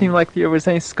didn't seem like there was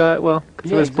any sky, well,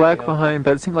 because Yeah, it was black exactly. behind,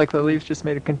 but it seemed like the leaves just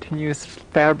made a continuous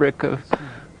fabric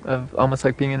of almost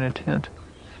like being in a tent.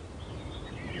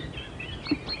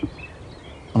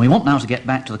 And we want now to get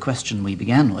back to the question we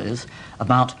began with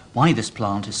about why this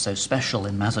plant is so special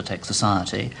in Mazatec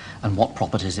society and what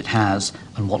properties it has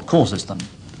and what causes them.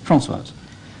 Françoise.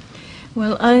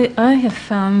 Well, I have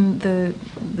found the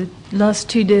last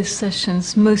 2 days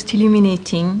sessions most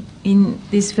illuminating in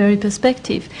this very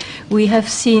perspective. We have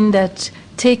seen that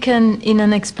taken in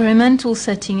an experimental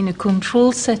setting, in a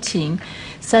controlled setting,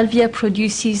 salvia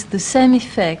produces the same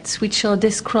effects which are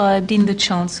described in the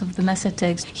chants of the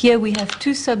Mazatec. Here we have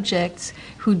 2 subjects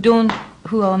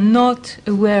who are not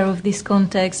aware of this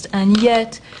context and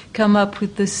yet come up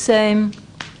with the same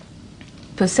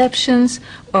perceptions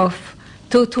of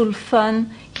total fun,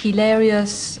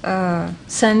 hilarious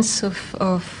sense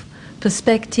of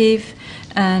perspective,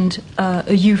 and a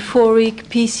euphoric,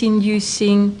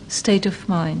 peace-inducing state of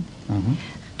mind. Mm-hmm.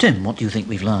 Tim, what do you think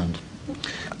we've learned?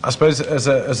 I suppose as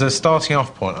a starting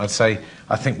off point, I'd say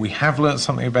I think we have learnt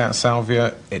something about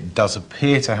salvia. It does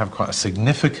appear to have quite a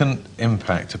significant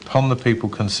impact upon the people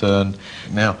concerned.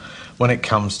 Now, when it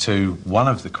comes to one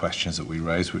of the questions that we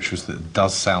raised, which was that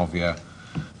does salvia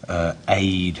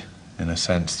aid, in a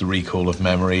sense, the recall of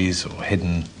memories or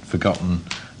hidden, forgotten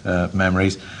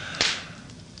memories,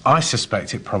 I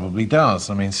suspect it probably does.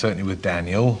 I mean, certainly with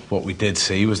Daniel, what we did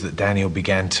see was that Daniel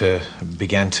began to,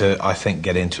 I think,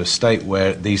 get into a state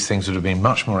where these things would have been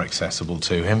much more accessible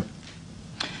to him.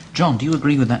 John, do you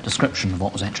agree with that description of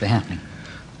what was actually happening?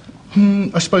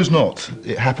 I suppose not.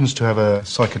 It happens to have a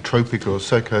psychotropic or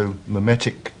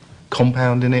psychomimetic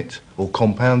compound in it, or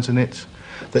compounds in it,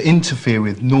 that interfere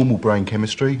with normal brain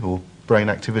chemistry or brain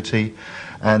activity,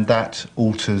 and that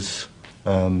alters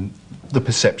the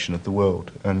perception of the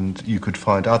world. And you could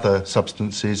find other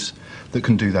substances that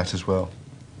can do that as well.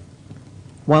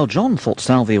 While John thought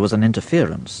salvia was an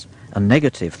interference, a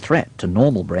negative threat to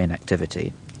normal brain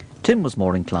activity, Tim was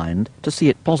more inclined to see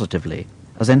it positively,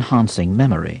 as enhancing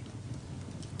memory.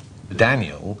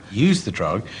 Daniel used the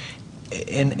drug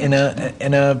in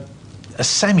a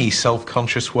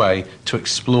semi-self-conscious way to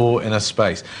explore inner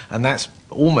space, and that's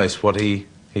almost what he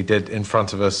did in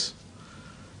front of us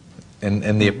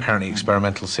in the apparently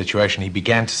experimental situation. He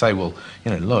began to say, well, you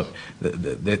know, look,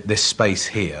 this space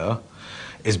here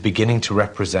is beginning to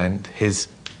represent his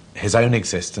own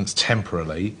existence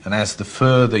temporally, and as the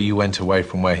further you went away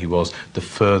from where he was, the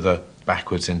further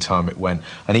backwards in time it went.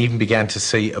 And he even began to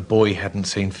see a boy he hadn't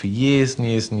seen for years and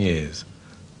years and years,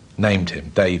 named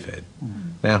him David.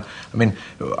 Now, I mean,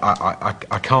 I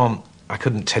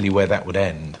couldn't tell you where that would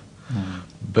end,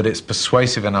 but it's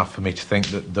persuasive enough for me to think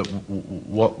that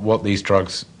what these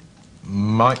drugs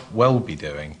might well be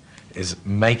doing is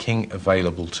making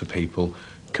available to people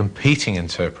competing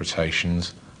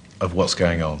interpretations of what's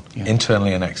going on,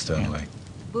 internally and externally.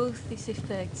 Both these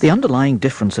effects. The underlying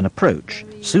difference in approach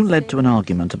soon led to an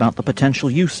argument about the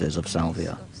potential uses of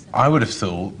salvia. I would have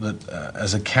thought that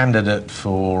as a candidate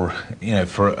for, you know,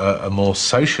 for a more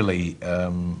socially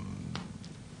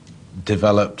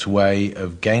developed way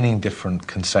of gaining different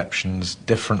conceptions,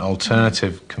 different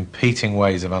alternative competing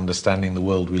ways of understanding the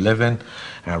world we live in,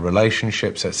 our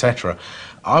relationships, etc.,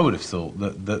 I would have thought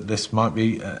that this might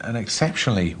be an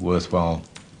exceptionally worthwhile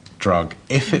drug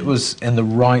if it was in the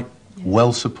right,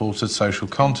 well-supported social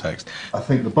context. I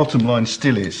think the bottom line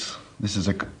still is, this is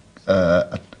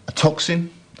a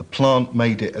toxin. The plant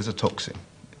made it as a toxin.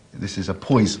 This is a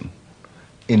poison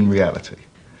in reality.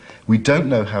 We don't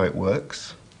know how it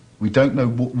works. We don't know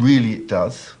what really it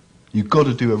does. You've got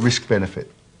to do a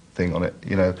risk-benefit thing on it.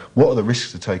 You know, what are the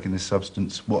risks of taking this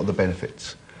substance? What are the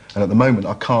benefits? And at the moment,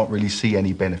 I can't really see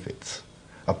any benefits,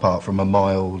 apart from a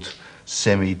mild,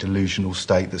 semi-delusional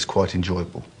state that's quite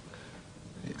enjoyable.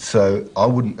 So I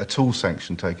wouldn't at all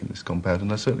sanction taking this compound,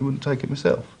 and I certainly wouldn't take it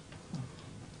myself.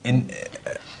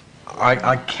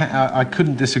 I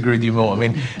couldn't disagree with you more. I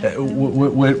mean,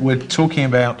 we're talking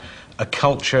about a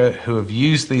culture who have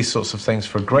used these sorts of things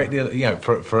for a great deal, you know,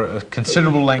 for a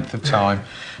considerable length of time.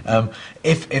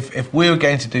 If we were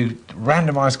going to do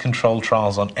randomised controlled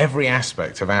trials on every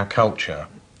aspect of our culture,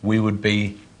 we would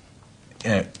be.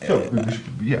 Yeah,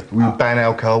 we would ban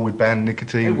alcohol, we'd ban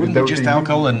nicotine. It wouldn't be just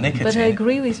alcohol and nicotine. But I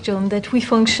agree with John that we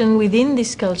function within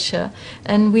this culture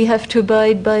and we have to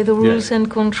abide by the rules and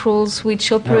controls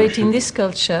which operate in this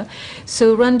culture.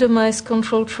 So randomized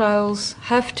control trials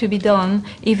have to be done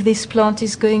if this plant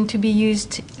is going to be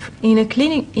used in a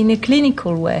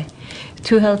clinical way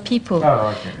to help people.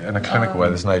 Oh, okay. In a clinical way,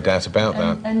 there's no doubt about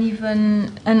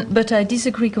that. But I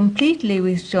disagree completely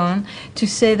with John to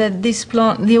say that this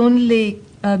plant, the only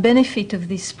benefit of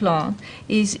this plant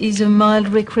is a mild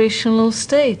recreational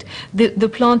state. The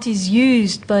plant is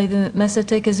used by the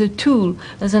Mazatec as a tool,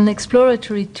 as an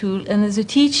exploratory tool and as a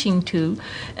teaching tool,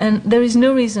 and there is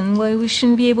no reason why we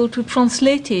shouldn't be able to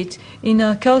translate it in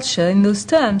our culture in those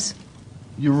terms.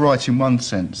 You're right in one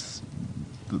sense.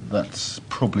 That's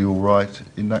probably all right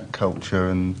in that culture,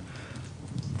 and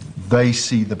they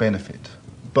see the benefit.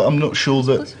 But I'm not sure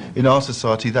that in our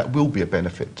society that will be a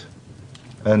benefit.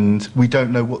 And we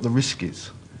don't know what the risk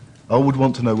is. I would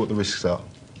want to know what the risks are.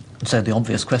 So the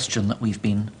obvious question that we've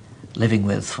been living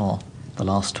with for the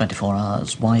last 24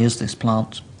 hours, why is this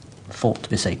plant thought to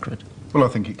be sacred? Well, I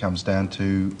think it comes down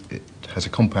to it has a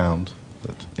compound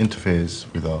that interferes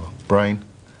with our brain.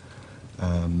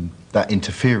 That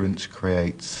interference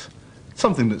creates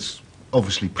something that's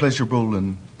obviously pleasurable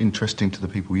and interesting to the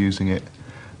people using it,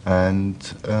 and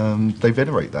they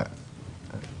venerate that.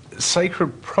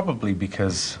 Sacred probably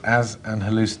because as an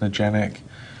hallucinogenic,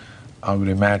 I would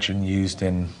imagine used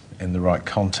in the right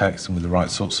context and with the right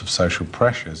sorts of social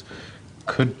pressures,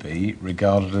 could be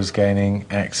regarded as gaining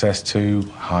access to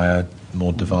higher,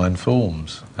 more divine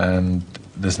forms. And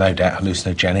there's no doubt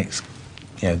hallucinogenics,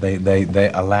 you know,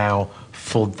 they allow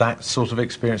for that sort of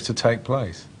experience to take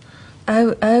place.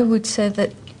 I would say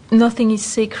that nothing is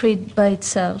sacred by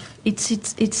itself.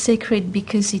 It's sacred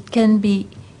because it can be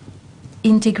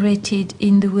integrated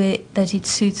in the way that it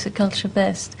suits the culture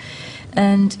best.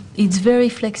 And its very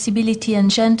flexibility and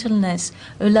gentleness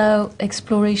allow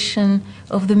exploration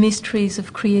of the mysteries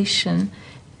of creation.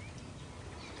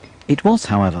 It was,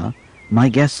 however, my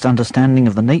guest's understanding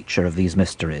of the nature of these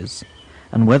mysteries,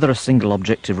 and whether a single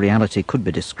objective reality could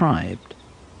be described,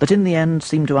 that in the end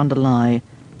seemed to underlie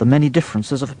the many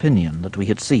differences of opinion that we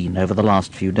had seen over the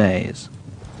last few days.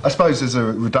 I suppose as a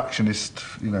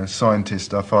reductionist,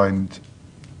 scientist, I find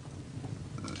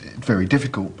it very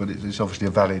difficult, but it's obviously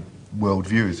a valid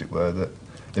worldview, as it were, that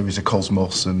there is a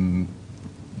cosmos, and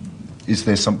is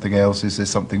there something else? Is there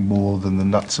something more than the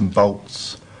nuts and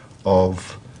bolts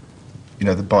of,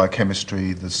 the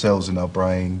biochemistry, the cells in our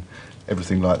brain,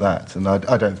 everything like that? And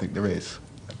I don't think there is.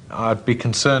 I'd be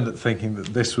concerned at thinking that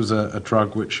this was a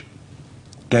drug which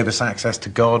gave us access to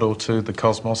God or to the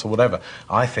cosmos or whatever.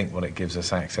 I think what it gives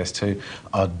us access to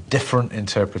are different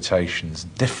interpretations,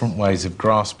 different ways of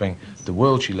grasping the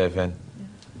world you live in,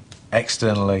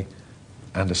 externally,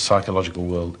 and a psychological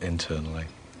world internally.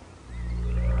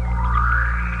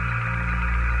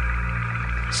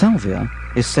 Salvia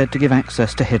is said to give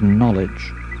access to hidden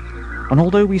knowledge. And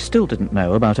although we still didn't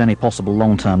know about any possible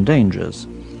long-term dangers,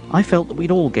 I felt that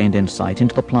we'd all gained insight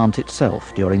into the plant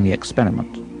itself during the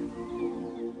experiment.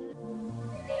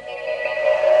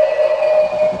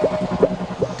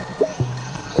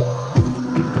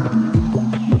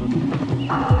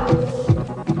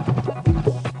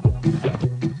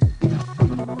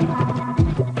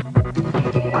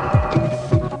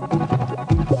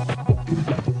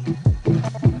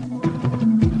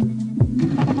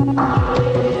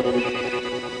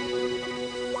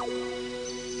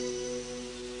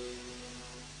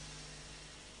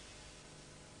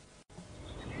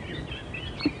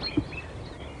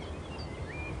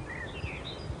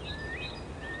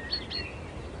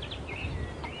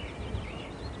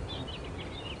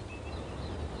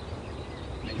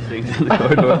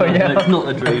 It's not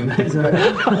a dream.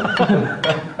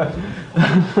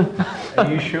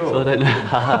 Are you sure? So I don't know.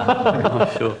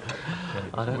 I'm sure.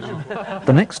 I don't know.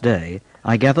 The next day,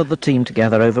 I gathered the team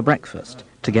together over breakfast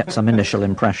to get some initial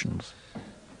impressions.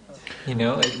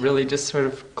 It really just sort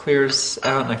of clears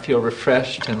out, and I feel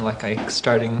refreshed and like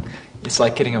it's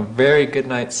like getting a very good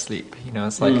night's sleep.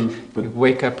 It's like you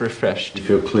wake up refreshed. You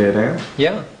feel cleared out?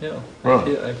 Yeah. Right.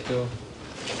 I feel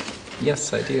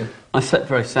Yes, I do. I slept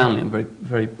very soundly and very,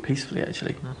 very peacefully,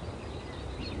 actually.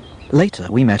 Later,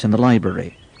 we met in the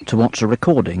library to watch a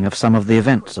recording of some of the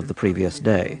events of the previous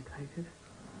day.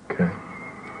 Okay.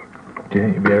 Do you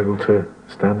think you'll be able to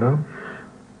stand up?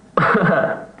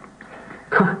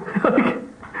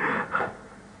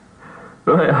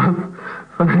 Right,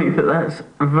 funny that's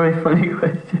a very funny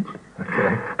question.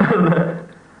 Okay. And,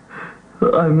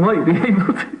 I might be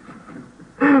able to,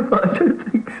 but I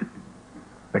don't think so.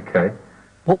 Okay.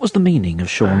 What was the meaning of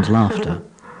Sean's laughter?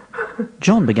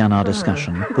 John began our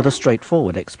discussion with a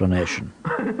straightforward explanation.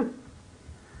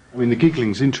 I mean, the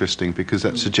giggling's interesting because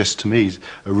that suggests to me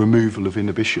a removal of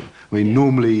inhibition. I mean,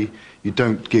 normally you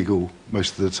don't giggle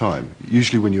most of the time.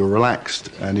 Usually when you're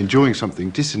relaxed and enjoying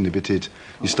something disinhibited,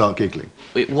 you start giggling.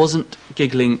 It wasn't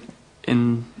giggling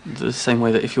in the same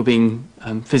way that if you're being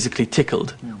physically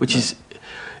tickled, which is,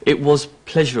 it was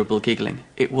pleasurable giggling.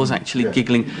 It was actually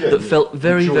giggling that felt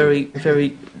very, very,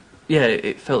 very,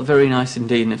 it felt very nice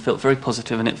indeed, and it felt very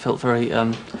positive, and it felt very...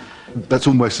 That's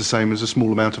almost the same as a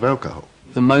small amount of alcohol.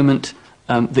 The moment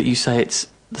that you say it's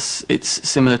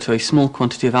similar to a small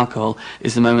quantity of alcohol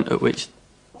is the moment at which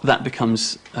that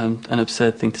becomes an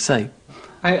absurd thing to say.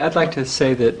 I'd like to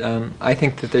say that I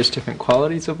think that there's different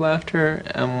qualities of laughter.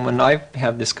 When I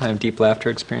have this kind of deep laughter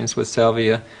experience with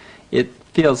Salvia, it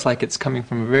feels like it's coming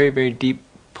from a very, very deep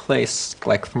place,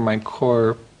 like from my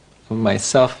core of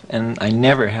myself, and I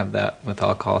never have that with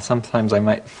alcohol. Sometimes I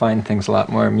might find things a lot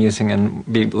more amusing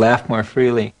and laugh more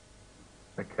freely.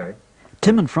 Okay.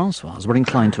 Tim and Francoise were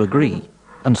inclined to agree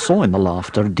and saw in the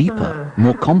laughter a deeper,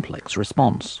 more complex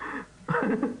response.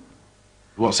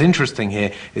 What's interesting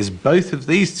here is both of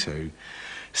these two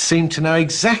seem to know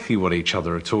exactly what each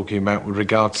other are talking about with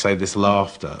regard to, say, this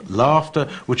laughter. Laughter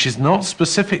which is not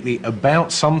specifically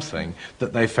about something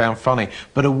that they found funny,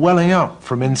 but a welling up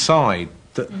from inside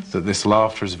that this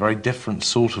laughter is a very different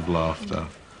sort of laughter.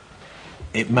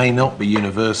 It may not be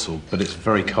universal, but it's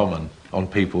very common on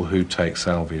people who take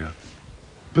Salvia.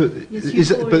 But,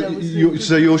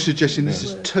 so you're suggesting this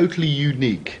is totally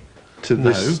unique to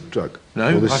this drug? No,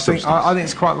 I think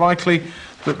it's quite likely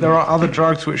that there are other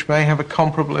drugs which may have a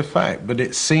comparable effect, but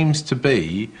it seems to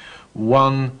be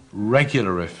one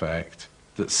regular effect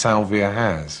that Salvia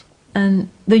has. And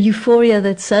the euphoria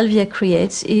that Salvia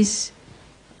creates is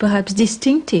perhaps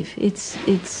distinctive. It's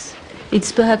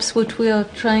perhaps what we are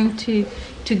trying to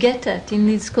get at in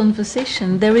this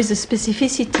conversation. There is a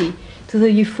specificity to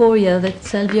the euphoria that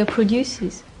Salvia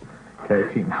produces. Okay,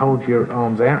 if you can hold your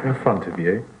arms out in front of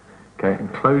you, okay,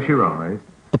 and close your eyes.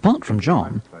 Apart from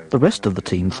John, the rest of the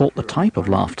team thought the type of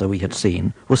laughter we had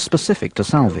seen was specific to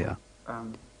Salvia.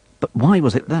 But why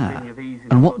was it there?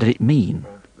 And what did it mean?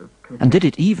 And did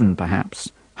it even,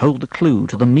 perhaps, hold a clue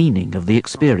to the meaning of the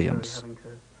experience?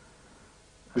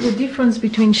 The difference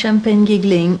between champagne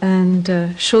giggling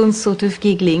and Sean's sort of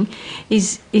giggling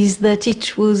is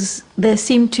that there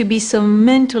seemed to be some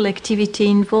mental activity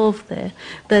involved there,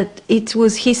 that it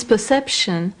was his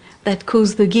perception that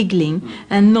caused the giggling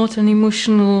and not an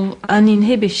emotional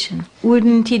uninhibition.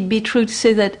 Wouldn't it be true to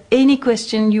say that any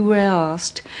question you were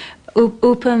asked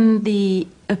opened a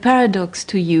paradox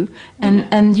to you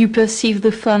and you perceived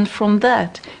the fun from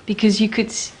that because you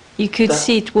could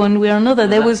see it one way or another.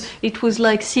 It was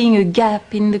like seeing a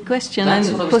gap in the question. That's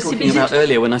and what I was talking about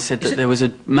earlier when I said that there was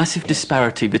a massive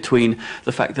disparity between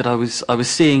the fact that I was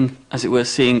seeing, as it were,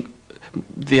 seeing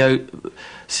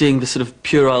the sort of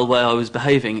puerile way I was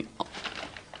behaving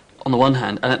on the one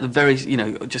hand, and at the very,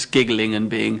 just giggling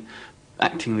and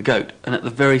acting the goat, and at the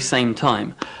very same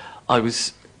time, I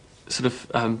was sort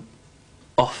of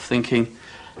off thinking,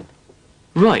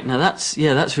 right, now that's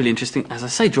really interesting, as I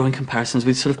say, drawing comparisons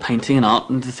with sort of painting and art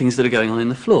and the things that are going on in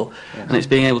the floor. Yeah. And it's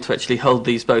being able to actually hold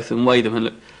these both and weigh them and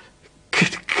look,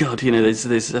 good God,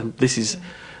 this is,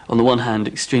 on the one hand,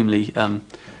 extremely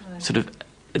sort of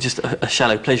just a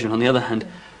shallow pleasure, and on the other hand,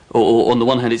 or on the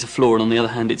one hand it's a flaw, and on the other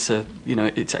hand it's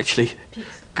it's actually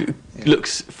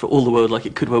looks for all the world like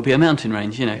it could well be a mountain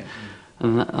range,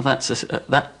 And that's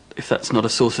if that's not a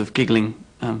source of giggling,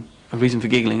 a reason for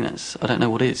giggling, I don't know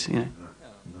what is,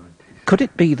 Could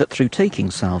it be that through taking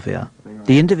Salvia,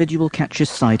 the individual catches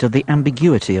sight of the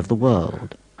ambiguity of the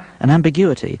world, an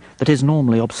ambiguity that is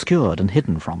normally obscured and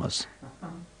hidden from us?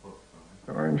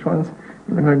 The orange ones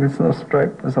look like this little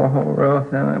stripe. There's a whole row,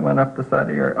 then it went up the side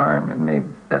of your arm, and maybe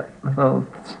that little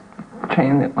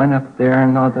chain that went up there,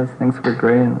 and all those things were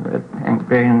gray and red, and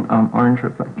gray and orange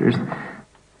reflectors.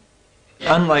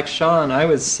 Unlike Sean, I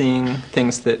was seeing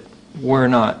things that were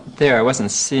not there. I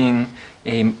wasn't seeing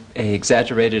a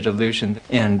exaggerated illusion,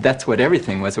 and that's what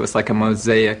everything was. It was like a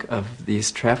mosaic of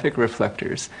these traffic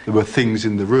reflectors. There were things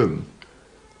in the room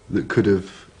that could have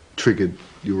triggered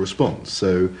your response.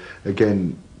 So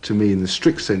again, to me, in the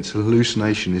strict sense,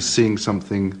 hallucination is seeing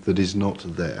something that is not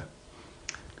there.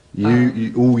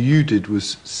 All you did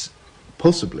was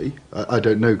possibly, I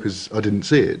don't know because I didn't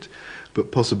see it,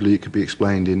 but possibly it could be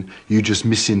explained in you just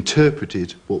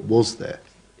misinterpreted what was there.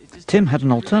 Tim had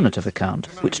an alternative account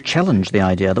which challenged the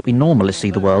idea that we normally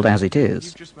see the world as it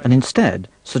is, and instead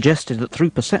suggested that through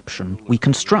perception we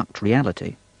construct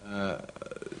reality.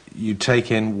 You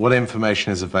take in what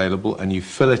information is available and you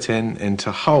fill it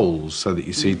into holes so that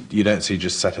you don't see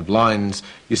just a set of lines,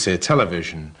 you see a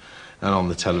television. And on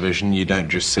the television you don't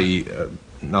just see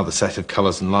another set of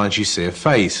colours and lines, you see a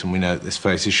face, and we know that this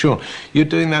face is Sean. You're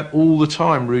doing that all the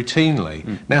time,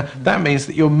 routinely. Now, that means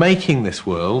that you're making this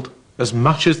world as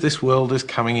much as this world is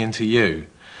coming into you.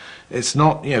 It's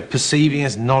not, perceiving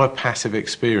is not a passive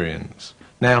experience.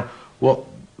 Now, what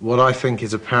I think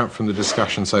is apparent from the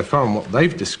discussion so far and what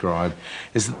they've described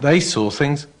is that they saw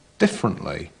things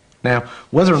differently. Now,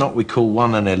 whether or not we call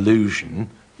one an illusion,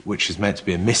 which is meant to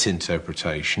be a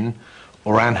misinterpretation,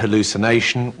 or an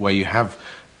hallucination, where you have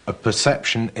a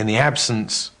perception in the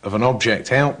absence of an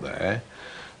object out there,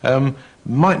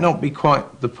 might not be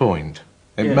quite the point.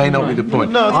 It may not be the point.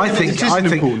 No, I think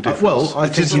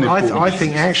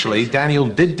actually Daniel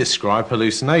did describe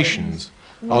hallucinations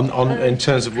in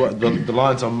terms of what the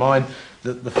lines on mine.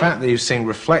 The fact that you're seeing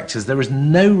reflectors, there is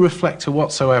no reflector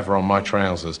whatsoever on my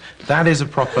trousers. That is a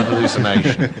proper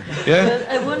hallucination.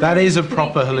 Yeah? That is a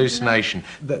proper hallucination.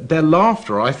 Their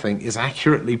laughter, I think, is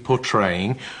accurately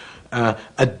portraying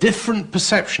a different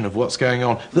perception of what's going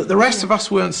on that the rest of us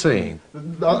weren't seeing.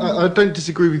 I don't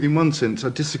disagree with you in one sense. I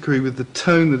disagree with the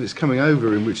tone that it's coming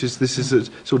over in, which is this is a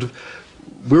sort of...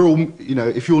 We're all,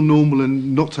 if you're normal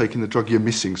and not taking the drug, you're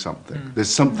missing something. There's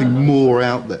something more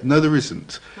out there. No, there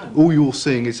isn't. All you're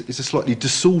seeing is a slightly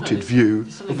distorted view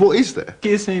of what is there.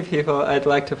 Excuse me, people, I'd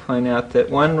like to point out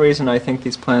that one reason I think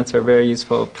these plants are very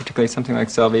useful, particularly something like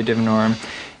Salvia Divinorum,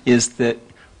 is that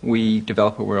we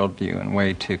develop a worldview and a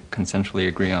way to consensually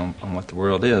agree on what the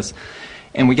world is.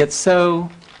 And we get so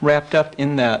wrapped up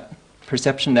in that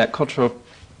perception, that cultural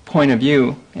point of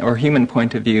view, or human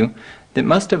point of view, that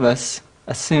most of us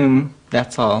assume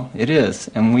that's all it is,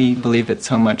 and we believe it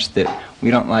so much that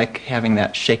we don't like having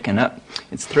that shaken up.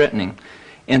 It's threatening.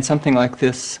 And something like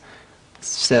this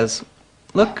says,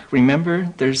 look,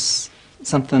 remember, there's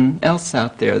something else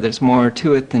out there. There's more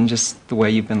to it than just the way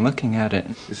you've been looking at it.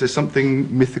 Is there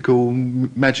something mythical,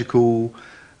 magical,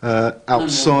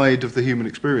 outside of the human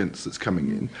experience that's coming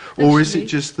in? Or is it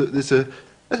just that there's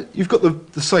you've got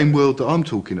the same world that I'm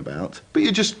talking about, but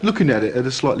you're just looking at it at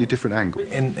a slightly different angle?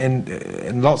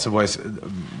 In lots of ways,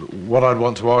 what I'd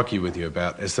want to argue with you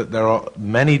about is that there are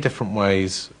many different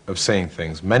ways of seeing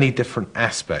things, many different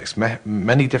aspects,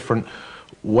 many different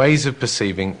ways of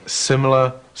perceiving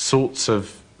similar sorts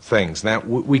of things. Now,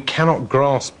 we cannot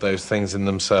grasp those things in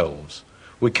themselves.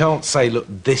 We can't say, look,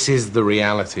 this is the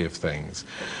reality of things.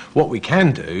 What we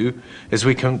can do is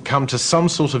we can come to some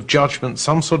sort of judgment,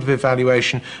 some sort of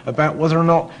evaluation about whether or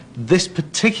not this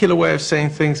particular way of seeing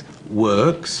things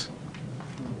works,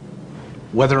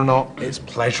 whether or not it's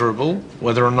pleasurable,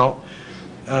 whether or not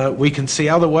we can see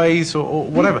other ways or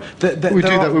whatever. We do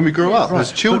that when we grow up,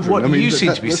 as children. But what you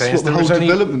seem to be saying is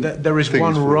there is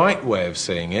one right way of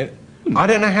seeing it. I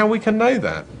don't know how we can know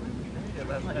that.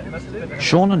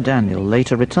 Sean and Daniel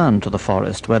later returned to the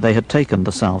forest where they had taken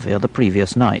the salvia the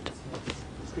previous night.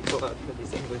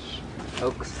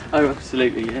 Oh,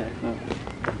 absolutely, yeah.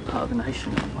 Part of the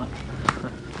nation.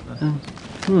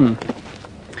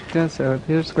 Yeah, so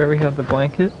here's where we have the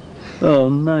blanket. Oh,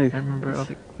 no. I remember all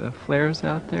the flares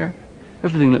out there.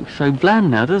 Everything looks so bland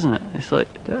now, doesn't it? It's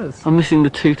like... It does. I'm missing the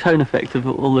two-tone effect of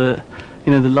all the,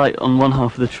 the light on one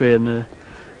half of the tree and the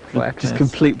just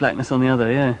complete blackness on the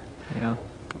other, yeah. Yeah.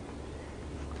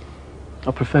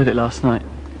 I preferred it last night.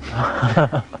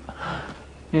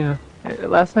 Yeah.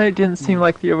 Last night it didn't seem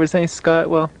like there was any sky,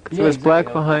 well, because it was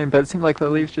black behind, but it seemed like the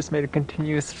leaves just made a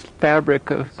continuous fabric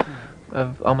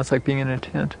of almost like being in a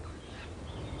tent.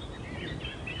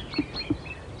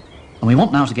 And we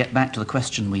want now to get back to the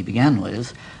question we began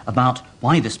with about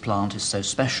why this plant is so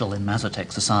special in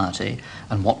Mazatec society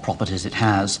and what properties it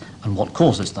has and what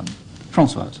causes them.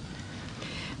 Françoise.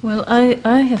 Well,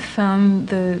 I have found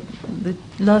the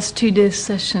last 2 days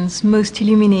sessions most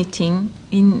illuminating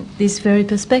in this very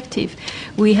perspective.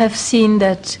 We have seen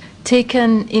that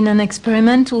taken in an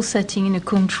experimental setting, in a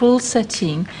controlled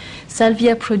setting,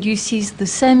 salvia produces the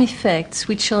same effects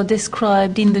which are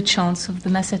described in the chants of the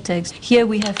Mazatecs. Here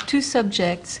we have 2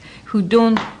 subjects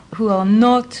who are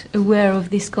not aware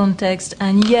of this context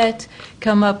and yet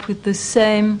come up with the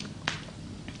same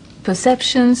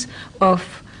perceptions,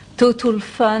 of total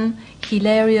fun,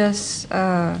 hilarious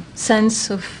sense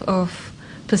of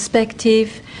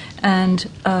perspective, and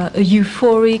a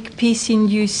euphoric,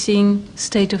 peace-inducing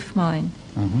state of mind.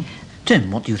 Mm-hmm.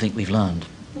 Tim, what do you think we've learned?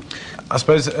 I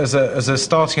suppose as a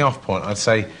starting off point, I'd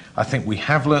say I think we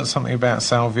have learnt something about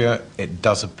salvia. It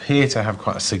does appear to have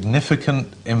quite a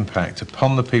significant impact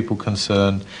upon the people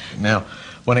concerned. Now,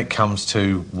 when it comes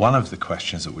to one of the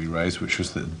questions that we raised, which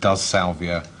was that does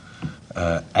salvia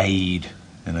aid,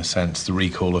 in a sense, the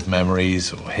recall of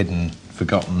memories or hidden,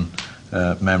 forgotten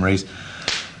memories,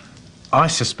 I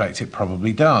suspect it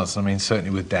probably does. I mean,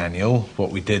 certainly with Daniel, what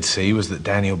we did see was that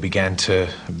Daniel began to,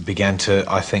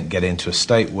 I think, get into a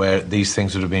state where these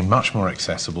things would have been much more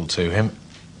accessible to him.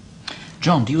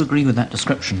 John, do you agree with that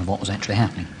description of what was actually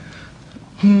happening?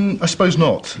 I suppose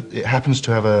not. It happens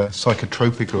to have a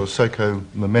psychotropic or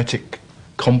psychomimetic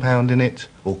compound in it,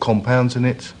 or compounds in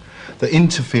it, that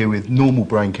interfere with normal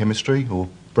brain chemistry or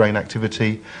brain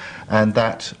activity, and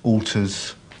that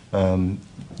alters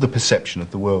the perception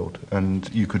of the world. And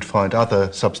you could find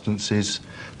other substances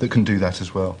that can do that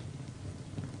as well.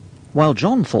 While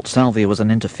John thought salvia was an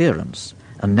interference,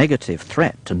 a negative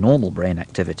threat to normal brain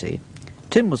activity,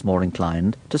 Tim was more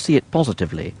inclined to see it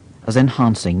positively, as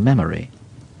enhancing memory.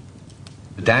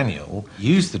 Daniel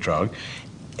used the drug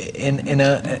in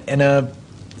a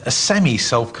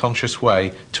semi-self-conscious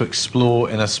way to explore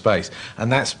inner space,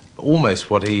 and that's almost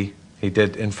what he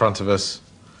did in front of us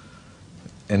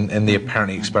in the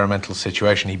apparently experimental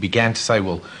situation. He began to say,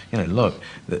 well, you know, look,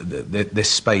 this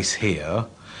space here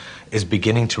is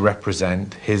beginning to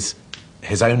represent his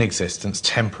own existence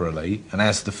temporally, and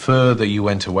as the further you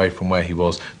went away from where he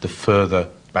was, the further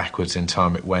backwards in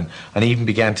time it went. And he even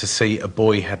began to see a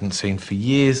boy he hadn't seen for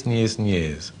years and years and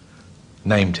years.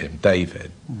 Named him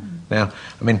David. Now,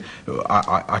 I mean,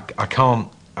 I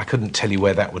couldn't tell you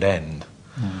where that would end.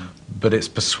 But it's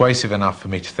persuasive enough for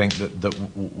me to think that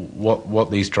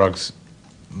what these drugs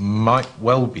might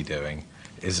well be doing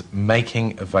is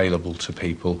making available to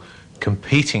people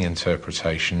competing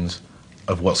interpretations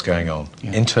of what's going on,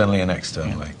 internally and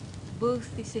externally. Yeah.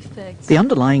 Both these effects. The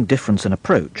underlying difference in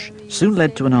approach soon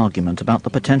led to an argument about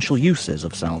the potential uses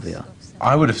of salvia.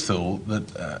 I would have thought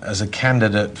that as a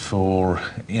candidate for,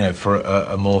 for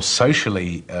a more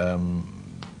socially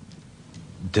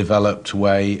developed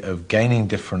way of gaining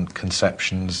different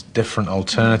conceptions, different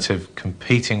alternative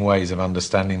competing ways of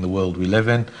understanding the world we live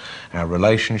in, our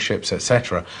relationships,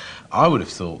 etc., I would have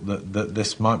thought that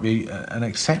this might be an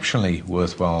exceptionally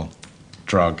worthwhile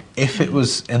drug if it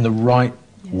was in the right,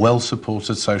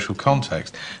 well-supported social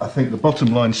context. I think the bottom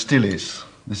line still is,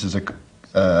 this is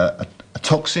a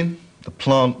toxin. The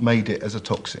plant made it as a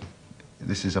toxin.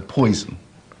 This is a poison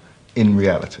in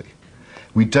reality.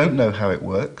 We don't know how it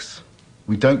works.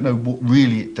 We don't know what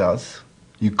really it does.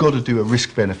 You've got to do a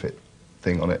risk-benefit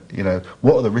thing on it. You know,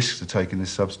 what are the risks of taking this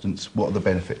substance? What are the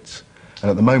benefits? And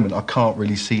at the moment, I can't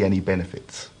really see any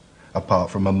benefits,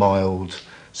 apart from a mild,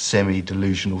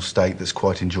 semi-delusional state that's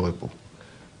quite enjoyable.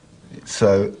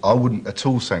 So I wouldn't at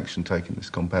all sanction taking this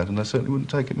compound, and I certainly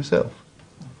wouldn't take it myself.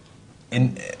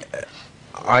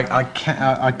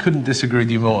 I couldn't disagree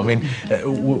with you more. I mean,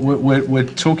 we're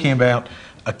talking about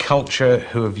a culture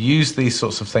who have used these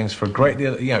sorts of things for a great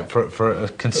deal, for a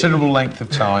considerable length of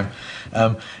time.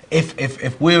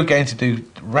 If we were going to do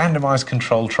randomised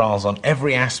controlled trials on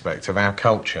every aspect of our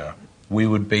culture, we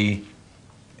would be...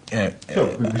 we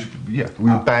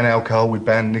would ban alcohol, we'd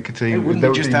ban nicotine. It wouldn't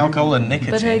be just alcohol and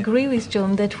nicotine. But I agree with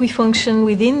John that we function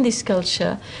within this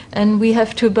culture and we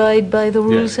have to abide by the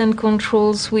rules and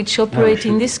controls which operate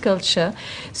in this culture.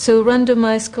 So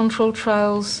randomized control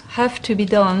trials have to be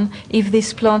done if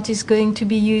this plant is going to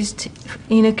be used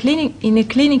in a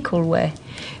clinical way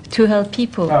to help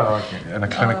people. Oh, okay. In a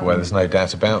clinical way, there's no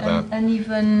doubt about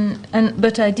that.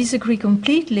 But I disagree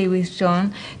completely with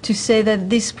John to say that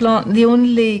this plant, the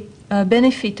only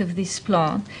benefit of this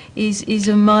plant is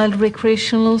a mild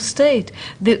recreational state.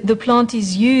 The plant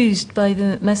is used by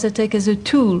the Mazatec as a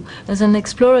tool, as an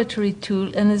exploratory tool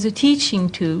and as a teaching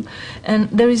tool, and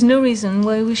there is no reason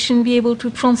why we shouldn't be able to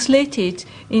translate it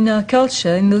in our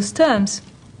culture in those terms.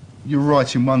 You're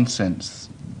right in one sense.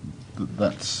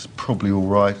 That's probably all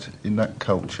right in that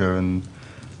culture, and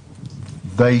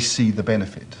they see the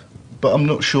benefit. But I'm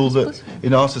not sure that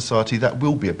in our society that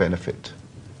will be a benefit.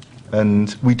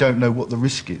 And we don't know what the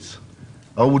risk is.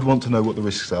 I would want to know what the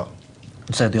risks are.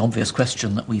 So the obvious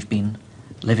question that we've been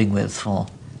living with for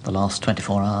the last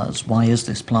 24 hours, why is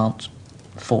this plant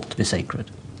thought to be sacred?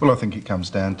 Well, I think it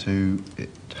comes down to it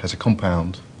has a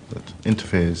compound that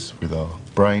interferes with our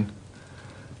brain.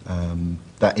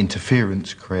 That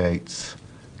interference creates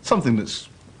something that's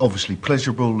obviously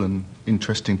pleasurable and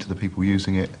interesting to the people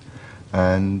using it,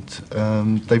 and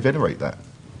they venerate that.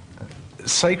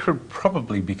 Sacred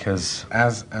probably because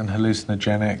as an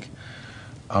hallucinogenic,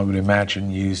 I would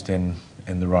imagine used in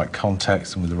the right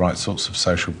context and with the right sorts of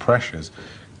social pressures,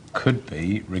 could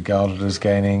be regarded as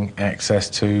gaining access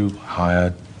to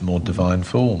higher, more divine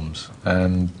forms.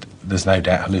 And there's no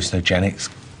doubt hallucinogenics,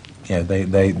 you know,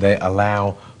 they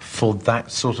allow for that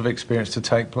sort of experience to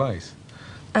take place.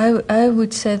 I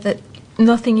would say that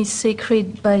nothing is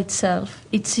sacred by itself.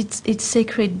 It's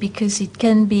sacred because it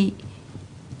can be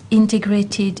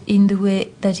integrated in the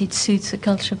way that it suits the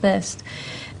culture best.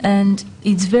 And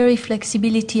its very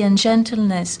flexibility and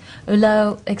gentleness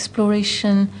allow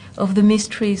exploration of the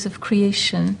mysteries of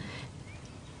creation.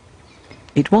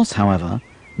 It was, however,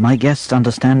 my guest's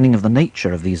understanding of the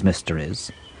nature of these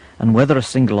mysteries, and whether a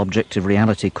single objective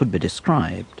reality could be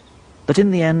described, that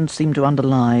in the end seemed to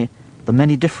underlie the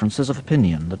many differences of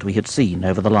opinion that we had seen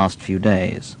over the last few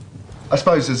days. I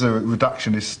suppose as a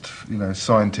reductionist,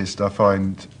 scientist, I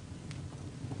find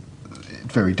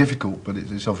it very difficult, but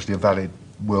it's obviously a valid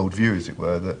worldview, as it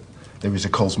were, that there is a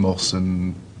cosmos,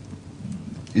 and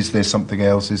is there something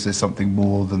else? Is there something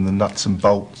more than the nuts and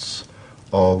bolts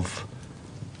of,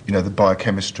 the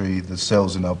biochemistry, the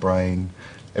cells in our brain,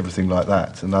 everything like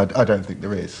that? And I don't think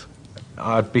there is.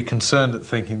 I'd be concerned at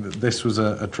thinking that this was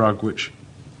a drug which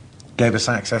gave us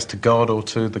access to God or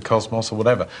to the cosmos or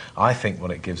whatever. I think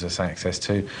what it gives us access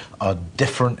to are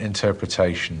different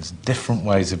interpretations, different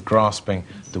ways of grasping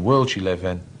the world you live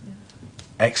in,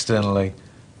 externally,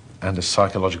 and a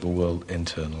psychological world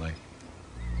internally.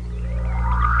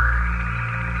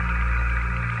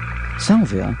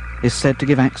 Salvia is said to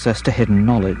give access to hidden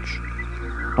knowledge,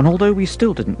 and although we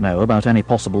still didn't know about any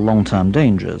possible long-term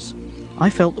dangers, I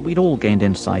felt that we'd all gained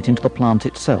insight into the plant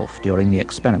itself during the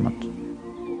experiment.